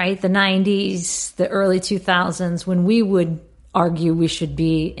playing, right? The 90s, the early 2000s, when we would argue we should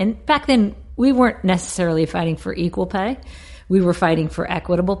be, and back then we weren't necessarily fighting for equal pay. We were fighting for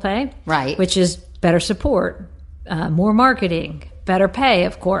equitable pay, right? Which is better support, more marketing, better pay,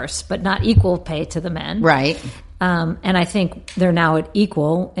 of course, but not equal pay to the men. Right. And I think they're now at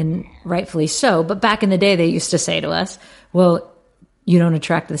equal, and rightfully so. But back in the day, they used to say to us, well, you don't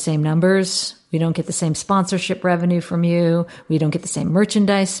attract the same numbers. We don't get the same sponsorship revenue from you. We don't get the same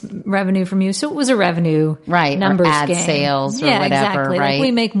merchandise revenue from you. So it was a revenue numbers or ad game. Sales or yeah, whatever, exactly. right? Like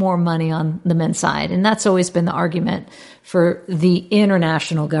we make more money on the men's side. And that's always been the argument for the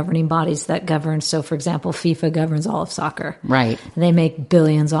international governing bodies that govern. So, for example, FIFA governs all of soccer. Right. They make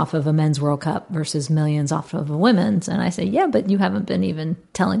billions off of a men's World Cup versus millions off of a women's. And I say, yeah, but you haven't been even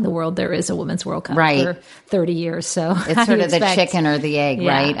telling the world there is a women's World Cup for 30 years. So it's sort of the chicken or the egg,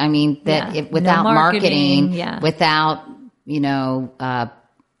 right? I mean, that without marketing, without,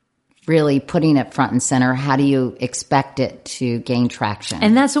 really putting it front and center, how do you expect it to gain traction?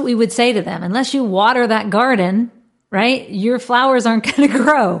 And that's what we would say to them. Unless you water that garden, right, your flowers aren't going to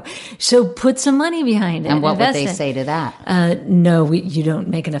grow. So put some money behind it. And what would they say to that? No, you don't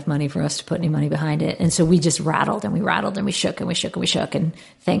make enough money for us to put any money behind it. And so we just rattled and we shook and we shook and we shook. And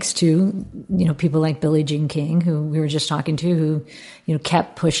thanks to, people like Billie Jean King, who we were just talking to, who,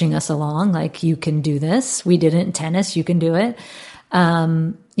 kept pushing us along, like, you can do this. We did it in tennis. You can do it.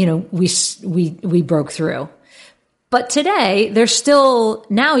 We broke through. But today, they're still,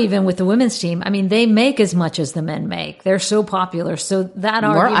 now even with the women's team, I mean, they make as much as the men make. They're so popular. So that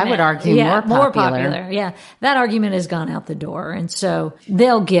argument... I would argue more popular. Yeah. That argument has gone out the door. And so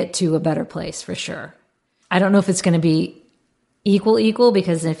they'll get to a better place for sure. I don't know if it's going to be equal,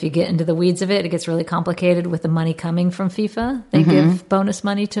 because if you get into the weeds of it, it gets really complicated with the money coming from FIFA. They give bonus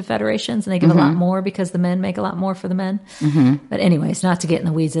money to federations, and they give a lot more because the men make a lot more for the men. But anyways, not to get in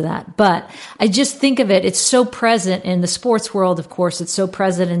the weeds of that. But I just think of it, it's so present in the sports world, of course. It's so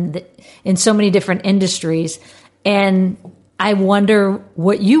present in so many different industries. And I wonder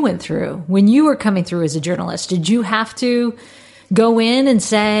what you went through when you were coming through as a journalist. Did you have to go in and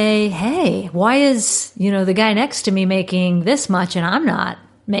say, hey, why is, the guy next to me making this much and I'm not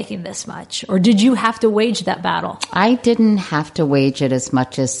making this much? Or did you have to wage that battle? I didn't have to wage it as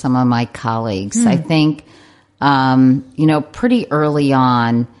much as some of my colleagues. I think, pretty early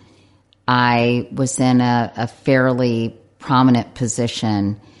on, I was in a fairly prominent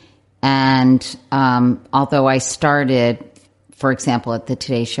position. And although I started, for example, at the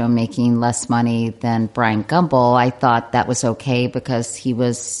Today Show making less money than Brian Gumbel, I thought that was okay because he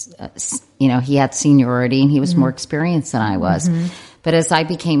was, he had seniority and he was more experienced than I was. But as I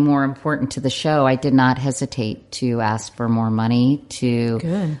became more important to the show, I did not hesitate to ask for more money so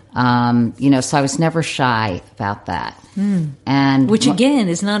I was never shy about that. And which again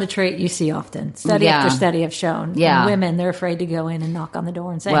is not a trait you see often. Study after study have shown. Yeah. Women, they're afraid to go in and knock on the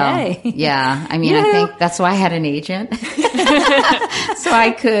door and say, hey. Yeah. I mean, I think that's why I had an agent. So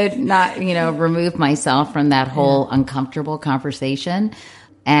I could not, remove myself from that whole uncomfortable conversation.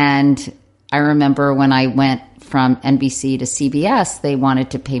 And I remember when I went from NBC to CBS, they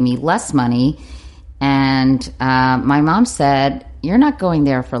wanted to pay me less money. And my mom said, you're not going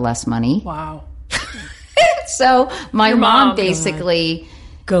there for less money. Wow. So my mom basically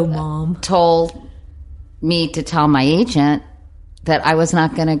told me to tell my agent that I was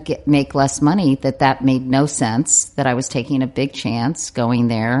not going to make less money, that made no sense, that I was taking a big chance going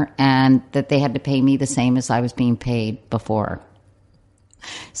there, and that they had to pay me the same as I was being paid before.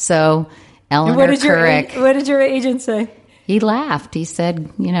 So Eleanor What did your agent say? He laughed. He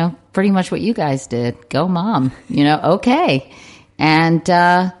said, pretty much what you guys did. Go, Mom. Okay. And,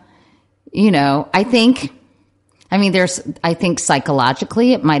 I think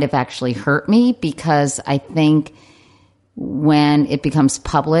psychologically it might have actually hurt me, because I think when it becomes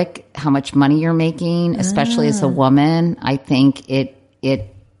public how much money you're making, especially as a woman, I think it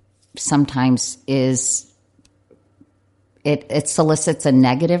sometimes it solicits a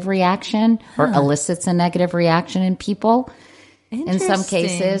negative reaction or elicits a negative reaction in people. In some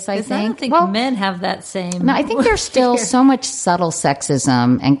cases, I think. I don't think men have that same. No, I think there's still so much subtle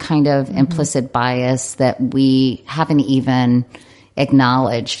sexism and kind of implicit bias that we haven't even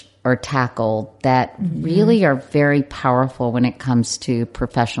acknowledged or tackled that really are very powerful when it comes to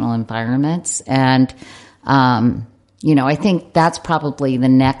professional environments. And, I think that's probably the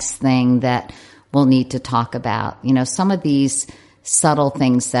next thing that we'll need to talk about. Some of these subtle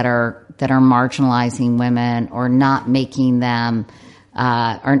things that are marginalizing women or not making them,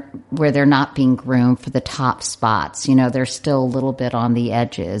 or where they're not being groomed for the top spots. They're still a little bit on the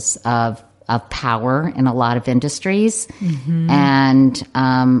edges of power in a lot of industries. And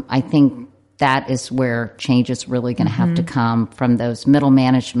I think that is where change is really going to have to come, from those middle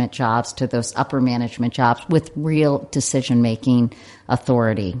management jobs to those upper management jobs with real decision-making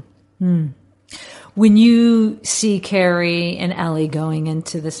authority. When you see Carrie and Ellie going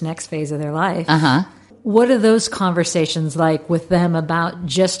into this next phase of their life, what are those conversations like with them about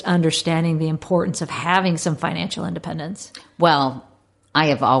just understanding the importance of having some financial independence? Well, I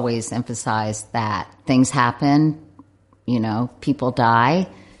have always emphasized that things happen, people die,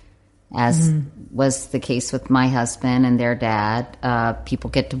 as was the case with my husband and their dad. People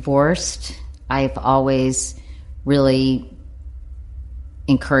get divorced. I've always really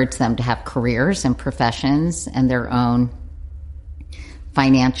encouraged them to have careers and professions and their own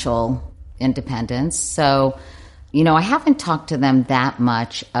financial independence. So, I haven't talked to them that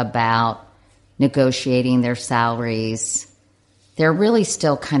much about negotiating their salaries. They're really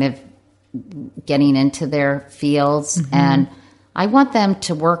still kind of getting into their fields, and I want them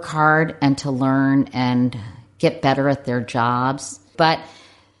to work hard and to learn and get better at their jobs. But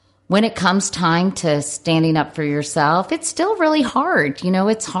when it comes time to standing up for yourself, it's still really hard.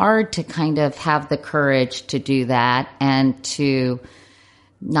 It's hard to kind of have the courage to do that and to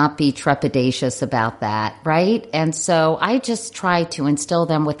not be trepidatious about that, right? And so I just try to instill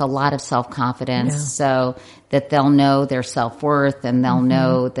them with a lot of self-confidence so that they'll know their self-worth and they'll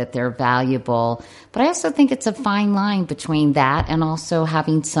know that they're valuable. But I also think it's a fine line between that and also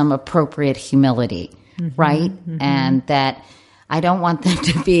having some appropriate humility, right? And that I don't want them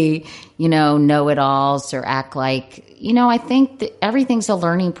to be, know-it-alls or act like, I think that everything's a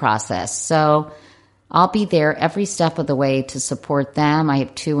learning process. So I'll be there every step of the way to support them. I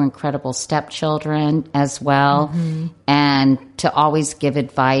have 2 incredible stepchildren as well, and to always give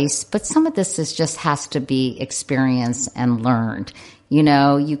advice. But some of this just has to be experienced and learned.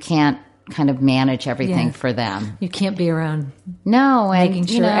 You can't kind of manage everything for them. You can't be around making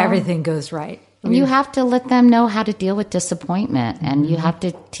sure everything goes right. And you have to let them know how to deal with disappointment, and you have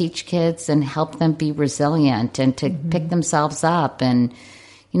to teach kids and help them be resilient and to pick themselves up, and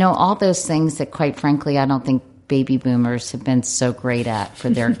all those things that, quite frankly, I don't think baby boomers have been so great at for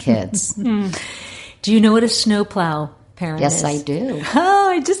their kids. Do you know what a snowplow parent is? Yes, I do. Oh,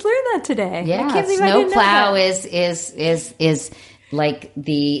 I just learned that today. Yeah, I can't believe I didn't know snowplow that. is like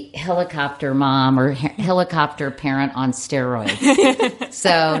the helicopter mom or helicopter parent on steroids.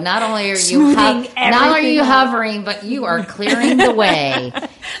 So not only are you hovering, but you are clearing the way.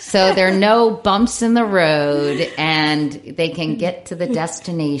 So there are no bumps in the road, and they can get to the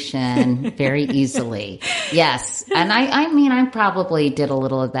destination very easily. Yes, and I probably did a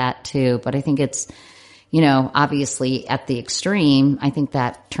little of that too, but I think it's, obviously at the extreme. I think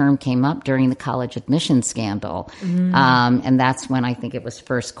that term came up during the college admission scandal. And that's when I think it was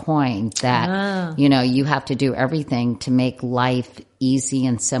first coined that, you have to do everything to make life easy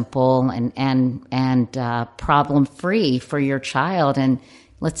and simple and problem free for your child. And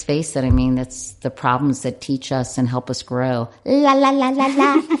let's face it, that's the problems that teach us and help us grow. La, la, la, la,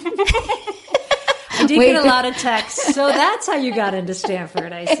 la. I did get a lot of texts. So that's how you got into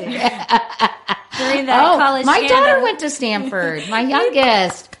Stanford, I see. During that college my scandal. daughter went to Stanford, my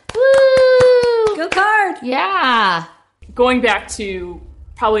youngest. Woo! Go Card! Yeah. Going back to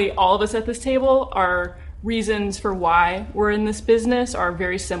probably all of us at this table, our reasons for why we're in this business are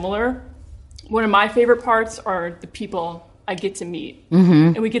very similar. One of my favorite parts are the people I get to meet.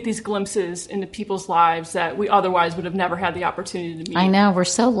 And we get these glimpses into people's lives that we otherwise would have never had the opportunity to meet. I know. We're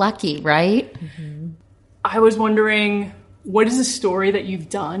so lucky, right? I was wondering what is a story that you've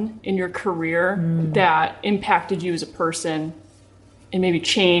done in your career that impacted you as a person and maybe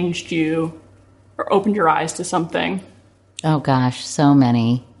changed you or opened your eyes to something? Oh gosh, so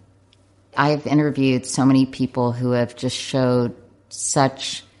many. I've interviewed so many people who have just showed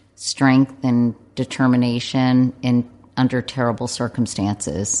such strength and determination under terrible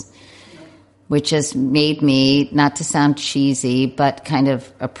circumstances, which has made me, not to sound cheesy, but kind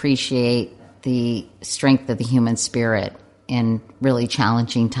of appreciate the strength of the human spirit in really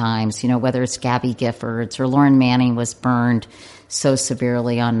challenging times. You know, whether it's Gabby Giffords or Lauren Manning was burned so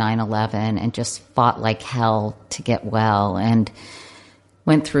severely on 9/11 and just fought like hell to get well and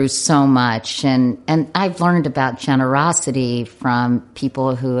went through so much. And I've learned about generosity from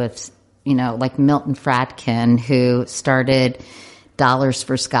people who have, you know, like Milton Fradkin, who started Dollars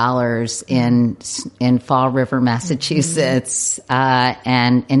for Scholars in Fall River, Massachusetts,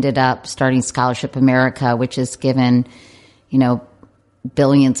 and ended up starting Scholarship America, which has given, you know,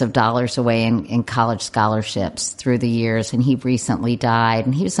 billions of dollars away in college scholarships through the years. And he recently died.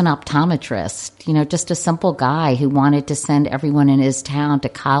 And he was an optometrist, you know, just a simple guy who wanted to send everyone in his town to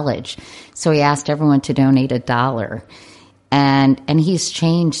college. So he asked everyone to donate $1. And he's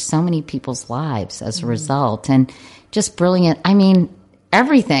changed so many people's lives as a result. And just brilliant. I mean,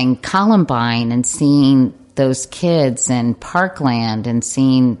 everything, Columbine, and seeing those kids in Parkland and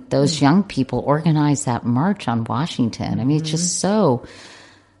seeing those young people organize that march on Washington. I mean, it's just so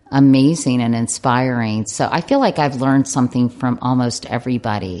amazing and inspiring. So I feel like I've learned something from almost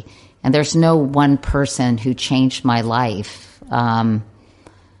everybody. And there's no one person who changed my life.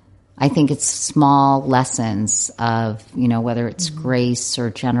 I think it's small lessons of, you know, whether it's grace or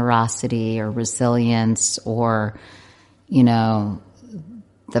generosity or resilience or, you know,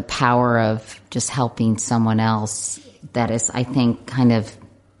 the power of just helping someone else. That is, I think, kind of,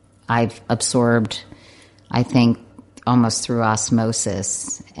 I've absorbed, I think, almost through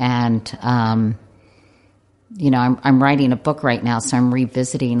osmosis. And, you know, I'm writing a book right now, so I'm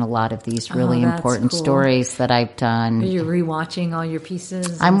revisiting a lot of these really important stories that I've done. Are you rewatching all your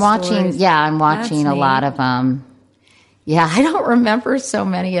pieces? I'm watching a lot of them. Yeah, I don't remember so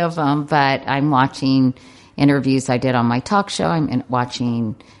many of them, but I'm watching interviews I did on my talk show. I'm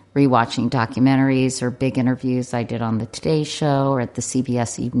rewatching documentaries or big interviews I did on the Today Show or at the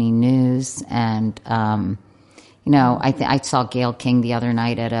CBS Evening News. And, you know, I saw Gayle King the other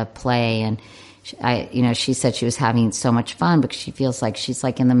night at a play, and she said she was having so much fun because she feels like she's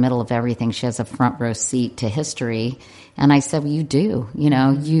like in the middle of everything. She has a front row seat to history. And I said, well, you do, you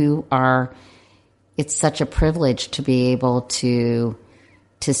know, you are, it's such a privilege to be able to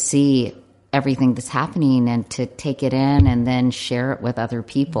see everything that's happening and to take it in and then share it with other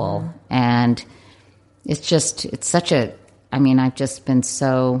people. Mm-hmm. And I've just been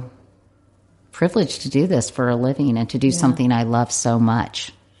so privileged to do this for a living and to do something I love so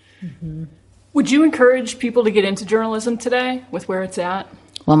much. Mm-hmm. Would you encourage people to get into journalism today with where it's at?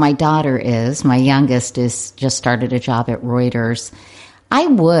 Well, my youngest just started a job at Reuters. I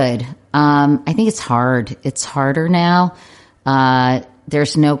would. I think it's hard. It's harder now.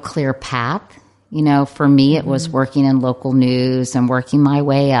 There's no clear path. You know, for me, it was working in local news and working my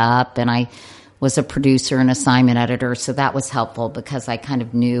way up. And I was a producer and assignment editor. So that was helpful because I kind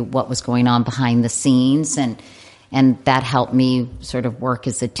of knew what was going on behind the scenes. And that helped me sort of work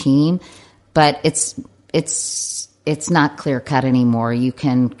as a team. But it's not clear cut anymore. You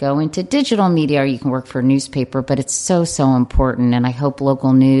can go into digital media or you can work for a newspaper, but it's so important. And I hope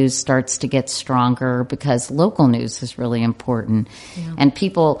local news starts to get stronger because local news is really important. Yeah. And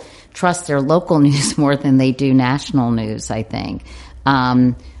people trust their local news more than they do national news, I think.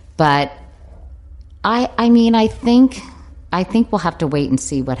 But I think we'll have to wait and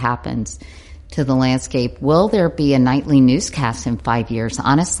see what happens to the landscape. Will there be a nightly newscast in 5 years?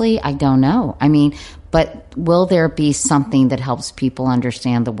 Honestly, I don't know. But will there be something that helps people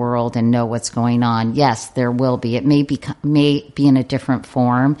understand the world and know what's going on? Yes, there will be. It may be in a different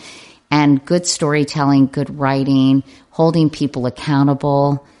form. And good storytelling, good writing, holding people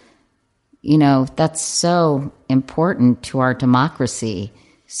accountable, you know, that's so important to our democracy.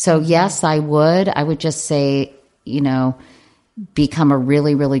 So yes, I would just say, you know, become a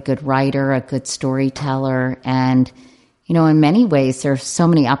really, really good writer, a good storyteller. And, you know, in many ways, there's so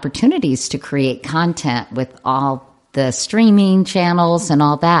many opportunities to create content with all the streaming channels and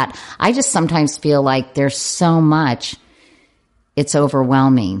all that. I just sometimes feel like there's so much, it's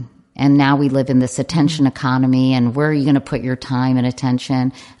overwhelming. And now we live in this attention economy, and where are you going to put your time and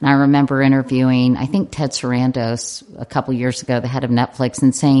attention? And I remember interviewing, I think Ted Sarandos a couple years ago, the head of Netflix,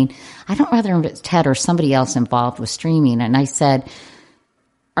 and saying, I don't know whether it's Ted or somebody else involved with streaming. And I said,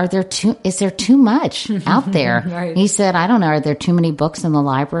 is there too much out there? Right. He said, I don't know. Are there too many books in the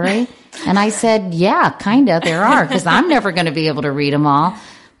library? And I said, yeah, kind of there are, because I'm never going to be able to read them all.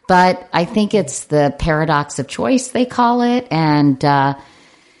 But I think it's the paradox of choice, they call it. And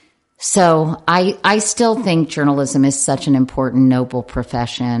so I still think journalism is such an important, noble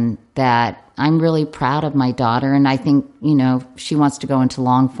profession that I'm really proud of my daughter. And I think, she wants to go into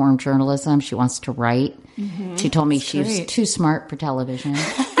long form journalism. She wants to write. Mm-hmm. She told me she was too smart for television.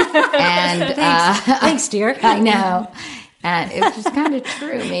 And Thanks, dear. I know. And it's just kind of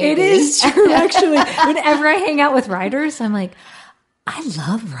true, maybe. It is true, actually. Whenever I hang out with writers, I'm like, I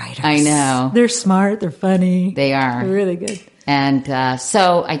love writers. I know. They're smart. They're funny. They are. They're really good. And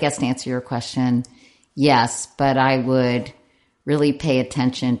so I guess to answer your question, yes, but I would really pay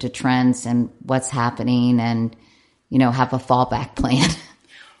attention to trends and what's happening and, have a fallback plan.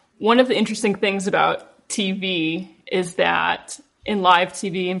 One of the interesting things about TV is that in live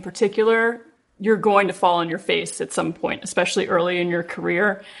TV in particular, you're going to fall on your face at some point, especially early in your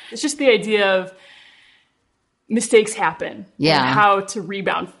career. It's just the idea of mistakes happen and how to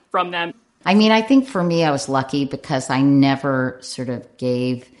rebound from them. I mean, I think for me, I was lucky because I never sort of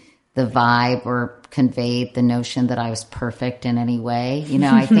gave the vibe or conveyed the notion that I was perfect in any way.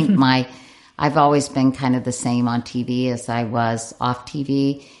 I think I've always been kind of the same on TV as I was off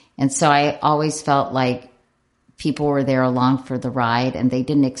TV. And so I always felt like people were there along for the ride and they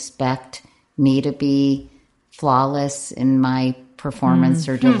didn't expect me to be flawless in my performance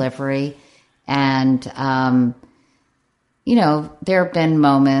or delivery. And, there have been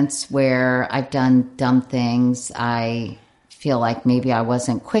moments where I've done dumb things. I feel like maybe I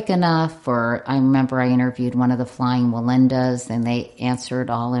wasn't quick enough, or I remember I interviewed one of the Flying Wallendas and they answered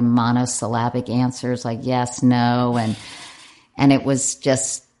all in monosyllabic answers like yes, no. And it was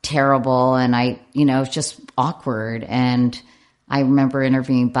just terrible. And it was just awkward. And I remember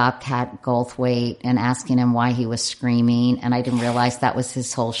interviewing Bobcat Goldthwait and asking him why he was screaming, and I didn't realize that was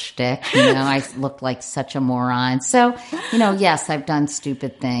his whole shtick. I looked like such a moron. So, yes, I've done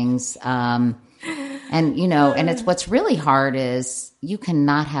stupid things. And it's what's really hard is you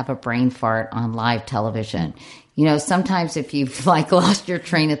cannot have a brain fart on live television. Sometimes if you've lost your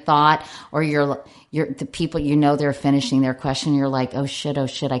train of thought or you're the people, they're finishing their question. You're like, oh shit.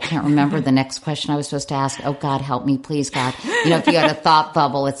 I can't remember the next question I was supposed to ask. Oh God, help me, please God. If you had a thought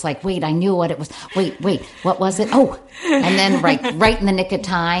bubble, it's like, wait, I knew what it was. Wait, what was it? Oh, and then right in the nick of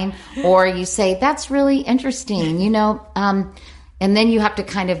time. Or you say, that's really interesting, and then you have to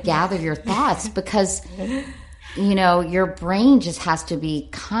kind of gather your thoughts because your brain just has to be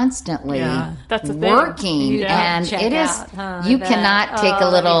constantly working. And it is, you cannot take a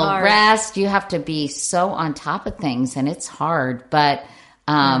little rest. You have to be so on top of things and it's hard, but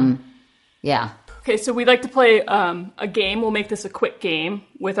yeah. Okay, so we'd like to play a game. We'll make this a quick game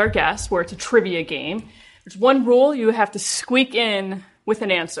with our guests where it's a trivia game. There's one rule. You have to squeak in with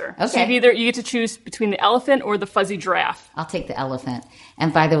an answer. Okay. So you get to choose between the elephant or the fuzzy giraffe. I'll take the elephant.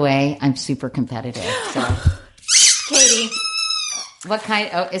 And by the way, I'm super competitive, so... Katie, what kind?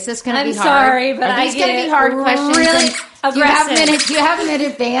 Oh, is this going to be hard? I'm sorry, but Are these going to be hard questions? Really aggressive. Do you have them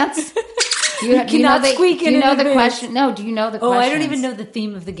in advance? You cannot squeak in. Do you know the question? No. Do you know the question? Oh, I don't even know the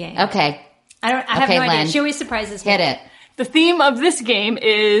theme of the game. Okay. I have no Len. idea. She always surprises me. Hit it. The theme of this game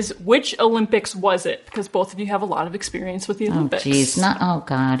is which Olympics was it? Because both of you have a lot of experience with the Olympics. Oh, geez. Oh,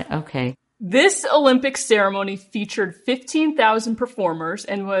 God. Okay. This Olympic ceremony featured 15,000 performers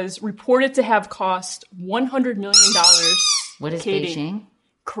and was reported to have cost $100 million. What is Katie. Beijing?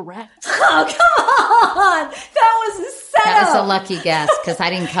 Correct. Oh, come on. That was a setup. That was a lucky guess because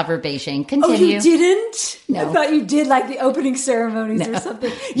I didn't cover Beijing. Continue. Oh, you didn't? No. I thought you did the opening ceremonies or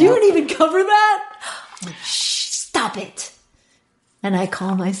something. You didn't even cover that? Oh, shh, stop it. And I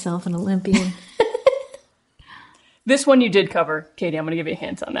call myself an Olympian. This one you did cover, Katie. I'm going to give you a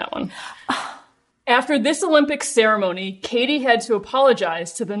hint on that one. After this Olympic ceremony, Katie had to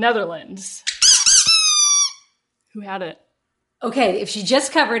apologize to the Netherlands. Who had it? Okay, if she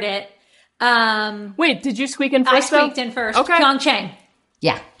just covered it. Wait, did you squeak in first? I squeaked in first. Okay. Pyeongchang.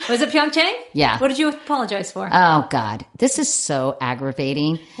 Yeah. Was it Pyeongchang? Yeah. What did you apologize for? Oh, God. This is so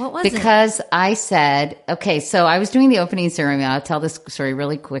aggravating. What was it? Because I said, okay, so I was doing the opening ceremony. I'll tell this story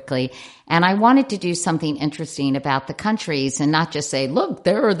really quickly. And I wanted to do something interesting about the countries and not just say, look,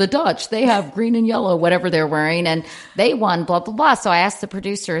 there are the Dutch. They have green and yellow, whatever they're wearing. And they won, blah, blah, blah. So I asked the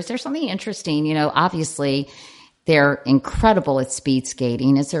producer, is there something interesting? Obviously they're incredible at speed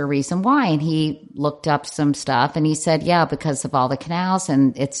skating. Is there a reason why? And he looked up some stuff and he said, yeah, because of all the canals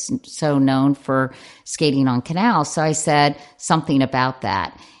and it's so known for skating on canals. So I said something about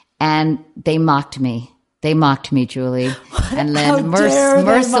that and they mocked me. They mocked me, Julie, and How then dare they mock you?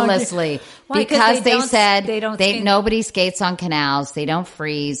 mercilessly Why? 'Cause because they they don't- said they don't skate. nobody skates on canals, they don't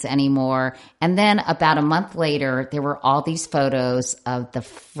freeze anymore. And then about a month later, there were all these photos of the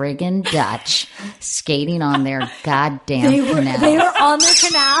friggin' Dutch skating on their goddamn canals. They were on their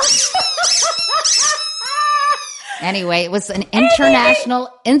canals. Anyway, it was an international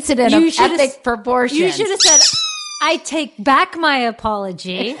incident You of should've- epic proportions. You should have said, "I take back my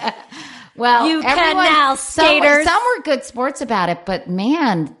apology." Well, You can now, skaters. Some were good sports about it, but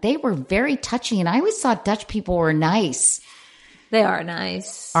man, they were very touchy. And I always thought Dutch people were nice. They are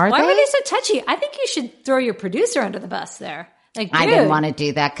nice. Are Why they? were they so touchy? I think you should throw your producer under the bus there. Like, I dude, didn't want to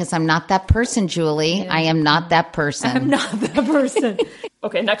do that because I'm not that person, Julie. I am not that person. I'm not that person.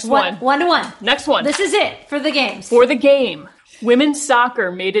 Okay, next one. 1-1. Next one. This is it for the games. For the game, women's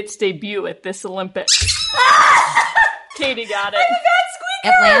soccer made its debut at this Olympics. Katie got it.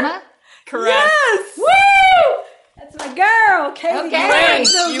 Atlanta? Correct. Yes! Woo! That's my girl. Katie Okay. Garrett.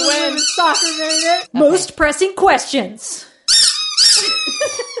 You win. Knows the women's soccer made it. Most pressing questions.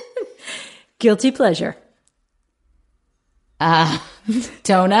 Guilty pleasure.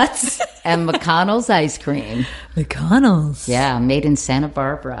 Donuts and McConnell's ice cream. McConnell's. Yeah, made in Santa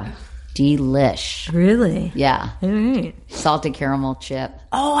Barbara. Delish. Really? Yeah. All right. Salted caramel chip.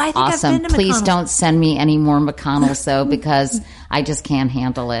 Oh, I think Awesome. I've been to Please McConnell's. don't send me any more McConnell's though, because I just can't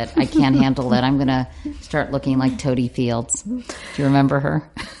handle it. I can't handle it. I'm going to start looking like Toady Fields. Do you remember her?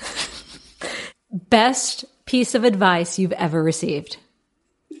 Best piece of advice you've ever received.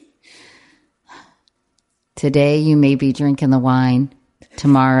 Today you may be drinking the wine.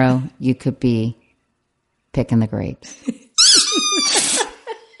 Tomorrow you could be picking the grapes.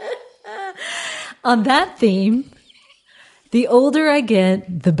 On that theme, the older I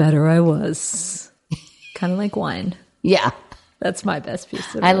get, the better I was. Kind of like wine. Yeah. That's my best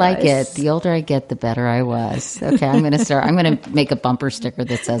piece of I like advice. it. The older I get, the better I was. Okay, I'm going to make a bumper sticker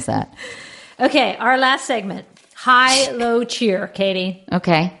that says that. Okay, our last segment. High, low cheer, Katie.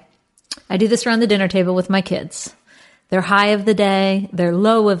 Okay. I do this around the dinner table with my kids. They're high of the day, they're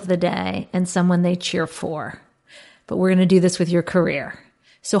low of the day, and someone they cheer for. But we're going to do this with your career.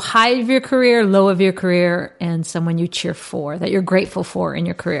 So high of your career, low of your career, and someone you cheer for, that you're grateful for in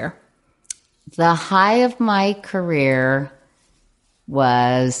your career. The high of my career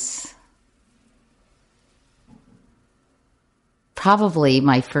was probably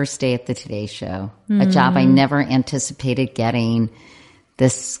my first day at the Today Show, a job I never anticipated getting.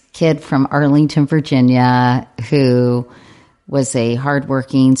 This kid from Arlington, Virginia, who was a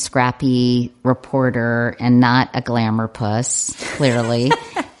hardworking, scrappy reporter and not a glamour puss, clearly.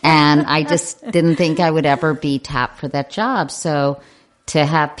 And I just didn't think I would ever be tapped for that job. So to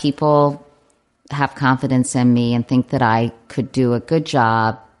have people have confidence in me and think that I could do a good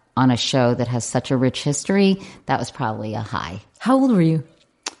job on a show that has such a rich history, that was probably a high. How old were you?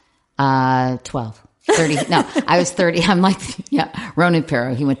 12. 30. No, I was 30. I'm like, yeah, Ronan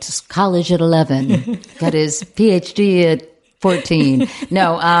Farrow. He went to college at 11, got his PhD at 14.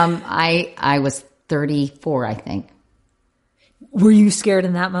 No, I was 34, I think. Were you scared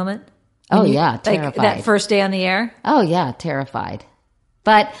in that moment? Oh, When you- yeah, like terrified. that first day on the air? Oh, yeah, terrified.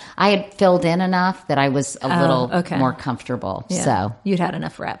 But I had filled in enough that I was a little okay. more comfortable. Yeah. So, You'd had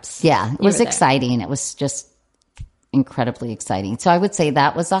enough reps. yeah, it You was were there. exciting. It was just incredibly exciting. So I would say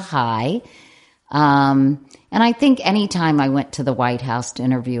that was a high. And I think anytime I went to the White House to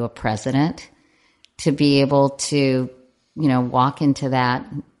interview a president, to be able to, walk into that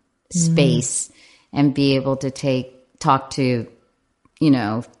space and be able to talk to,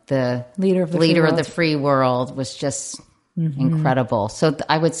 the Leader of the leader free of the world. free world was just incredible. So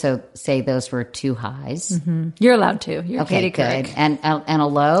I would say those were two highs. You're allowed to. You're Okay, Katie good. Couric. And a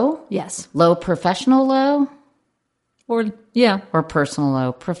low? Yes. Low professional low Or, yeah, or personal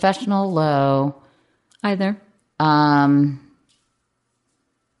low? Professional low. either.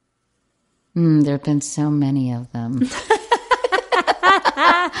 There have been so many of them.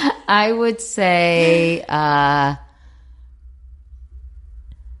 I would say,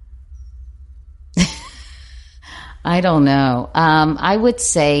 I don't know. I would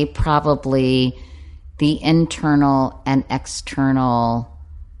say probably the internal and external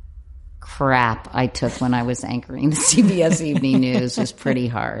crap I took when I was anchoring the CBS Evening News was pretty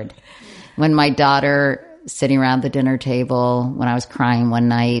hard. When my daughter, sitting around the dinner table, when I was crying one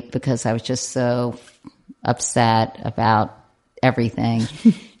night because I was just so upset about everything,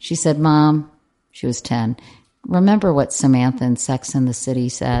 she said, "Mom," she was 10, "remember what Samantha in Sex and the City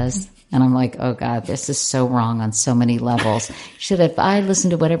says?" And I'm like, oh God, this is so wrong on so many levels. She said, "If I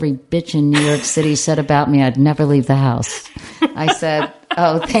listened to what every bitch in New York City said about me, I'd never leave the house." I said,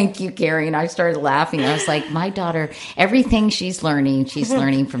 Oh, thank you, Carrie. And I started laughing. I was like, my daughter, everything she's learning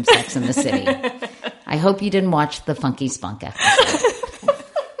from Sex and the City. I hope you didn't watch the Funky Spunk episode.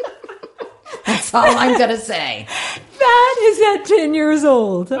 That's all I'm going to say. That is at 10 years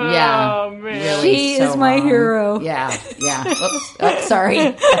old. Yeah. Oh, man. Really She so is my wrong. hero. Yeah. Oops. Oh,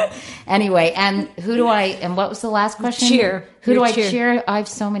 sorry. Anyway, and what was the last question? Cheer. Who do Your I cheer. cheer? I have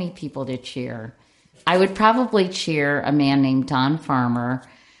so many people to cheer. I would probably cheer a man named Don Farmer,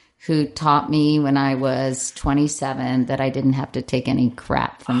 who taught me when I was 27 that I didn't have to take any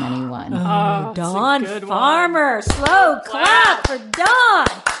crap from anyone. Oh, Dawn that's a good Farmer. Slow clap for Dawn.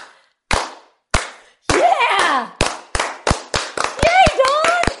 Yeah. Yay,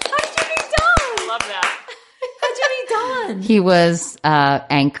 Dawn. How'd you meet Dawn? Love that. How'd you meet Dawn? He was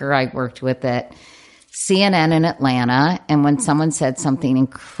anchor I worked with at CNN in Atlanta. And when someone said something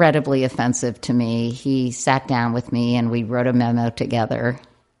incredibly offensive to me, he sat down with me and we wrote a memo together.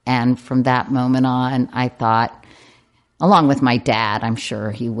 And from that moment on, I thought, along with my dad, I'm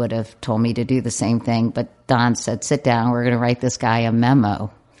sure he would have told me to do the same thing. But Don said, sit down, we're going to write this guy a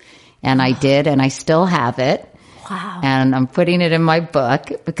memo. And I did, and I still have it. Wow. And I'm putting it in my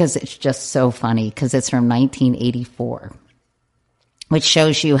book because it's just so funny because it's from 1984, which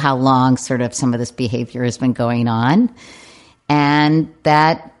shows you how long sort of some of this behavior has been going on and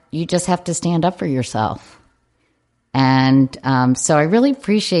that you just have to stand up for yourself. And so I really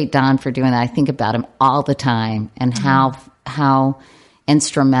appreciate Don for doing that. I think about him all the time and how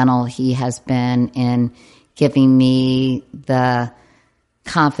instrumental he has been in giving me the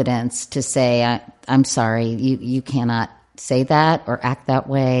confidence to say, I'm sorry, you cannot say that or act that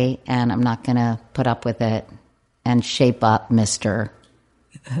way, and I'm not going to put up with it, and shape up, mister.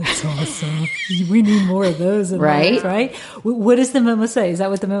 That's awesome. We need more of those in Right? life, right? What does the memo say? Is that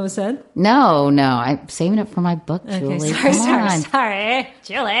what the memo said? No, I'm saving it for my book, Julie. Come on. sorry,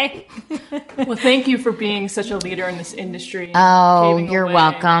 Julie. Well, thank you for being such a leader in this industry. Oh, paving the you're way.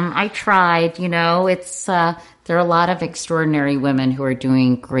 welcome. I tried. It's there are a lot of extraordinary women who are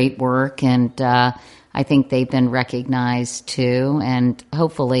doing great work, and I think they've been recognized too. And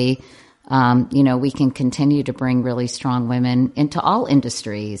hopefully, we can continue to bring really strong women into all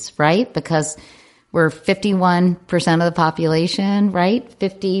industries, right? Because we're 51% of the population, right?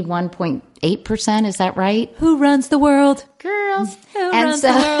 51.8%, is that right? Who runs the world? Girls. Who And runs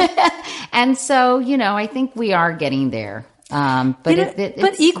so, the world? and so, I think we are getting there. But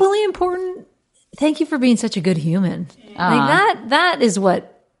But equally important, thank you for being such a good human. That is what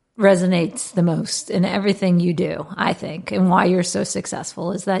resonates the most in everything you do, I think, and why you're so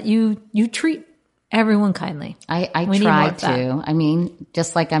successful is that you treat everyone kindly. I We need try more of that. to. I mean,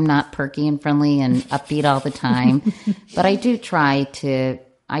 just like I'm not perky and friendly and upbeat all the time, but I do try to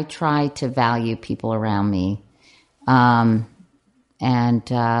value people around me. But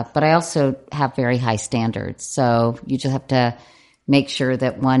I also have very high standards. So you just have to make sure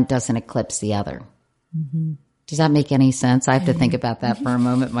that one doesn't eclipse the other. Mm-hmm. Does that make any sense? I have to think about that for a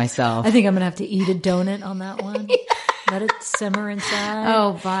moment myself. I think I'm going to have to eat a donut on that one. Let it simmer inside.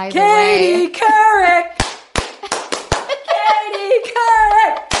 Oh, by the Katie way. Couric! Katie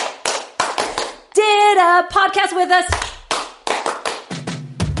Couric! Did a podcast with us.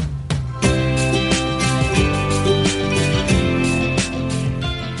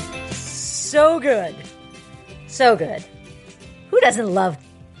 So good. So good. Who doesn't love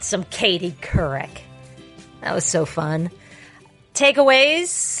some Katie Couric? That was so fun.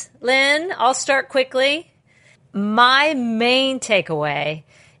 Takeaways, Lynn, I'll start quickly. My main takeaway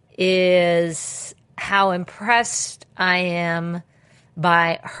is how impressed I am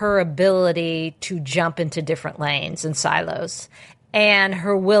by her ability to jump into different lanes and silos and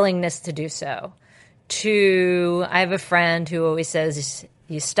her willingness to do so. I have a friend who always says,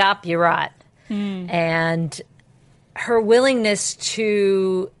 you stop, you rot. And her willingness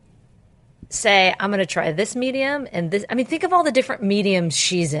to say, I'm going to try this medium and this. I mean, think of all the different mediums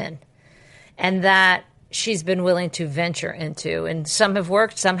she's in and that she's been willing to venture into. And some have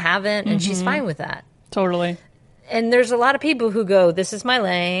worked, some haven't, and she's fine with that. Totally. And there's a lot of people who go, this is my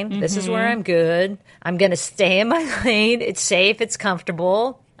lane. This is where I'm good. I'm going to stay in my lane. It's safe. It's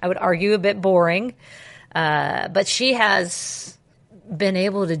comfortable. I would argue a bit boring. But she has been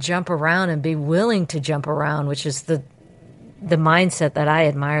able to jump around and be willing to jump around, which is the mindset that I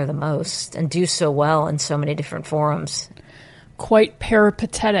admire the most, and do so well in so many different forums. Quite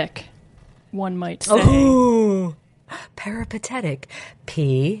peripatetic, one might say. Ooh, peripatetic.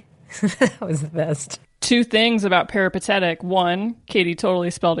 P. That was the best. Two things about peripatetic. One, Katie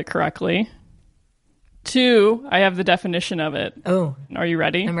totally spelled it correctly. Two, I have the definition of it. Oh, Are you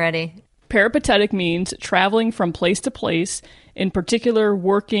ready? I'm ready. Peripatetic means traveling from place to place, in particular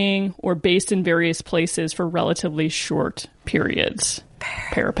working or based in various places for relatively short periods.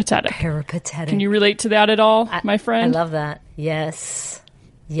 Peripatetic. Peripatetic. Can you relate to that at all, my friend? I love that. Yes.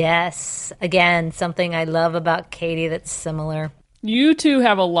 Yes. Again, something I love about Katie that's similar. You two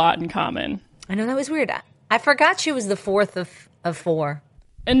have a lot in common. I know, that was weird. I forgot she was the fourth of four.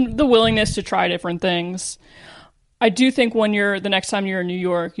 And the willingness to try different things. I do think the next time you're in New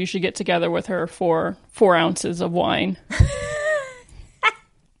York, you should get together with her for 4 ounces of wine.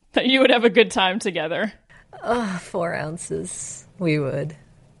 That you would have a good time together. 4 ounces. We would.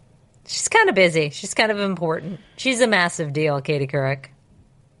 She's kind of busy. She's kind of important. She's a massive deal, Katie Couric.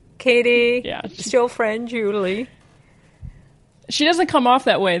 Katie, Yeah. it's your friend Julie. She doesn't come off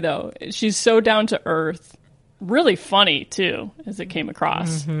that way, though. She's so down to earth. Really funny, too, as it came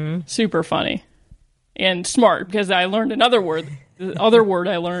across. Mm-hmm. Super funny. And smart, because I learned another word. The other word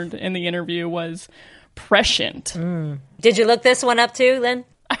I learned in the interview was prescient. Did you look this one up too, Lynn?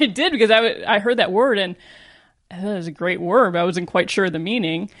 I did, because I heard that word, and I thought it was a great word, but I wasn't quite sure of the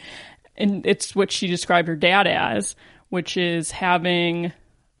meaning. And it's what she described her dad as, which is having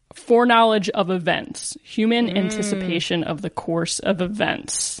foreknowledge of events, human anticipation of the course of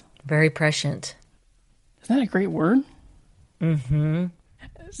events. Very prescient. Isn't that a great word? Mm-hmm.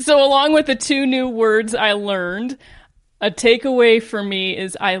 So along with the 2 new words I learned, a takeaway for me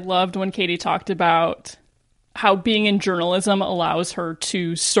is I loved when Katie talked about how being in journalism allows her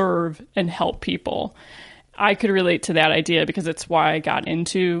to serve and help people. I could relate to that idea because it's why I got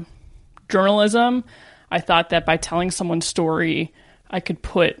into journalism. I thought that by telling someone's story, I could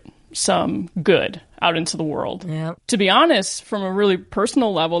put some good out into the world. Yeah. To be honest, from a really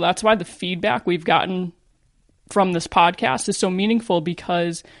personal level, that's why the feedback we've gotten from this podcast is so meaningful,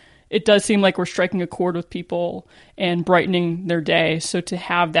 because it does seem like we're striking a chord with people and brightening their day. So to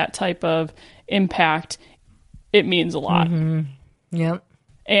have that type of impact, it means a lot. Mm-hmm. Yep.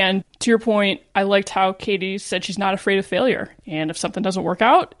 And to your point, I liked how Katie said she's not afraid of failure. And if something doesn't work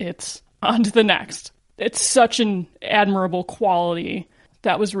out, it's on to the next. It's such an admirable quality.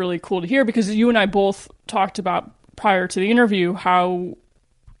 That was really cool to hear, because you and I both talked about prior to the interview how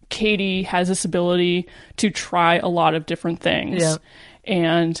Katie has this ability to try a lot of different things. Yeah.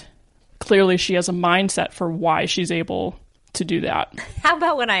 And clearly she has a mindset for why she's able to do that. How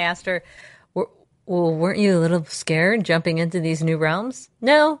about when I asked her, well, weren't you a little scared jumping into these new realms?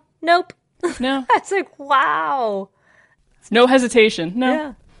 No. Nope. No. I was like, wow. No hesitation. No.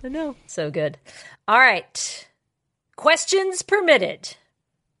 Yeah, I know. So good. All right. Questions permitted.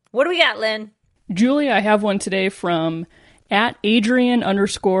 What do we got, Lynn? Julie, I have one today from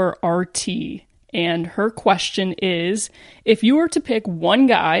 @Adrian_RT. And her question is, if you were to pick one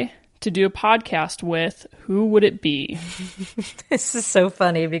guy to do a podcast with, who would it be? This is so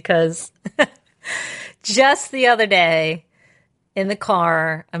funny because just the other day in the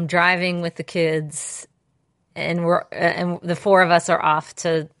car, I'm driving with the kids, and the 4 of us are off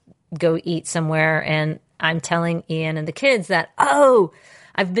to go eat somewhere, and I'm telling Ian and the kids that,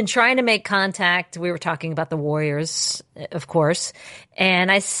 I've been trying to make contact. We were talking about the Warriors, of course. And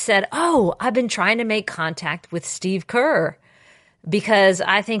I said, I've been trying to make contact with Steve Kerr because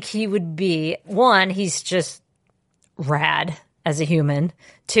I think he would be, 1, he's just rad as a human.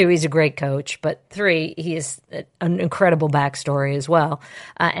 2, he's a great coach. But 3, he is an incredible backstory as well.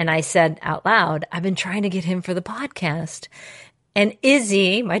 And I said out loud, I've been trying to get him for the podcast. And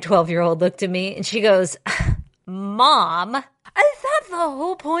Izzy, my 12-year-old, looked at me and she goes, Mom, I thought the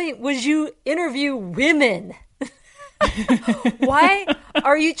whole point was you interview women. Why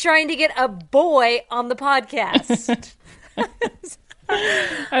are you trying to get a boy on the podcast?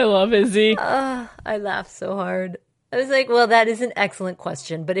 I love Izzy. I laughed so hard. I was like, well, that is an excellent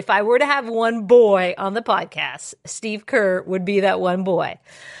question. But if I were to have one boy on the podcast, Steve Kerr would be that one boy.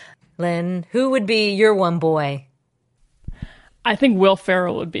 Lynn, who would be your one boy? I think Will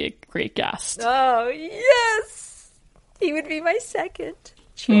Ferrell would be a great guest. Oh, yes. He would be my second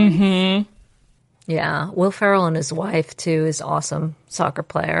choice. Mm-hmm. Yeah, Will Ferrell and his wife, too, is awesome soccer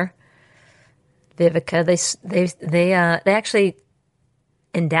player. Vivica, they actually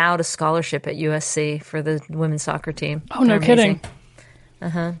endowed a scholarship at USC for the women's soccer team. Oh, no kidding.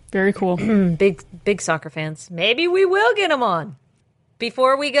 Uh-huh. Very cool. Big soccer fans. Maybe we will get them on.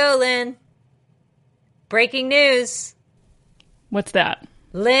 Before we go, Lynn, breaking news. What's that?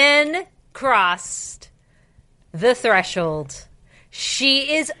 Lynn crossed the threshold.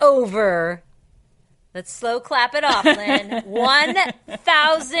 She is over. Let's slow clap it off, Lynn.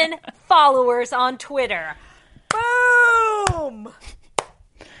 1,000 followers on Twitter. Boom!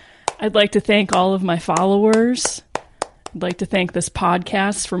 I'd like to thank all of my followers. I'd like to thank this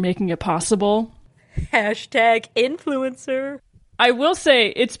podcast for making it possible. Hashtag influencer. I will say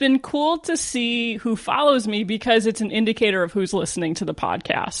it's been cool to see who follows me because it's an indicator of who's listening to the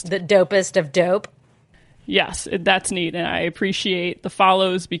podcast. The dopest of dope. Yes, that's neat. And I appreciate the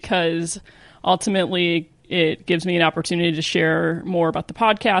follows because ultimately it gives me an opportunity to share more about the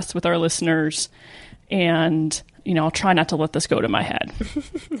podcast with our listeners. And, I'll try not to let this go to my head.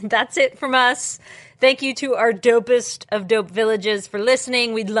 That's it from us. Thank you to our dopest of dope villages for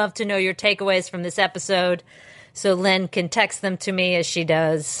listening. We'd love to know your takeaways from this episode. So Lynn can text them to me as she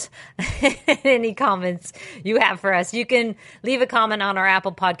does. Any comments you have for us. You can leave a comment on our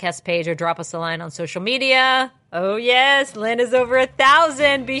Apple Podcast page or drop us a line on social media. Oh, yes. Lynn is over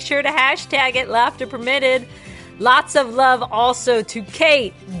 1,000. Be sure to hashtag it, laughter permitted. Lots of love also to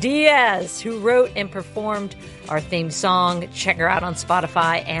Kate Diaz, who wrote and performed our theme song. Check her out on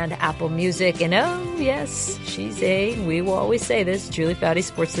Spotify and Apple Music. And oh, yes, she's we will always say this, Julie Foudy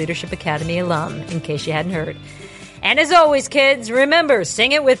Sports Leadership Academy alum, in case you hadn't heard. And as always, kids, remember,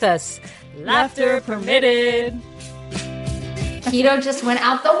 sing it with us. Laughter permitted. Keto just went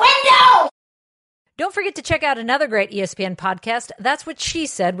out the window! Don't forget to check out another great ESPN podcast, That's What She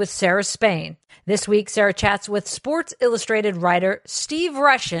Said with Sarah Spain. This week, Sarah chats with Sports Illustrated writer Steve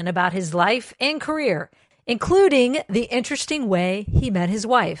Rushin about his life and career, including the interesting way he met his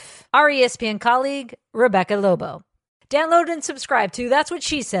wife, our ESPN colleague, Rebecca Lobo. Download and subscribe to That's What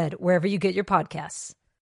She Said wherever you get your podcasts.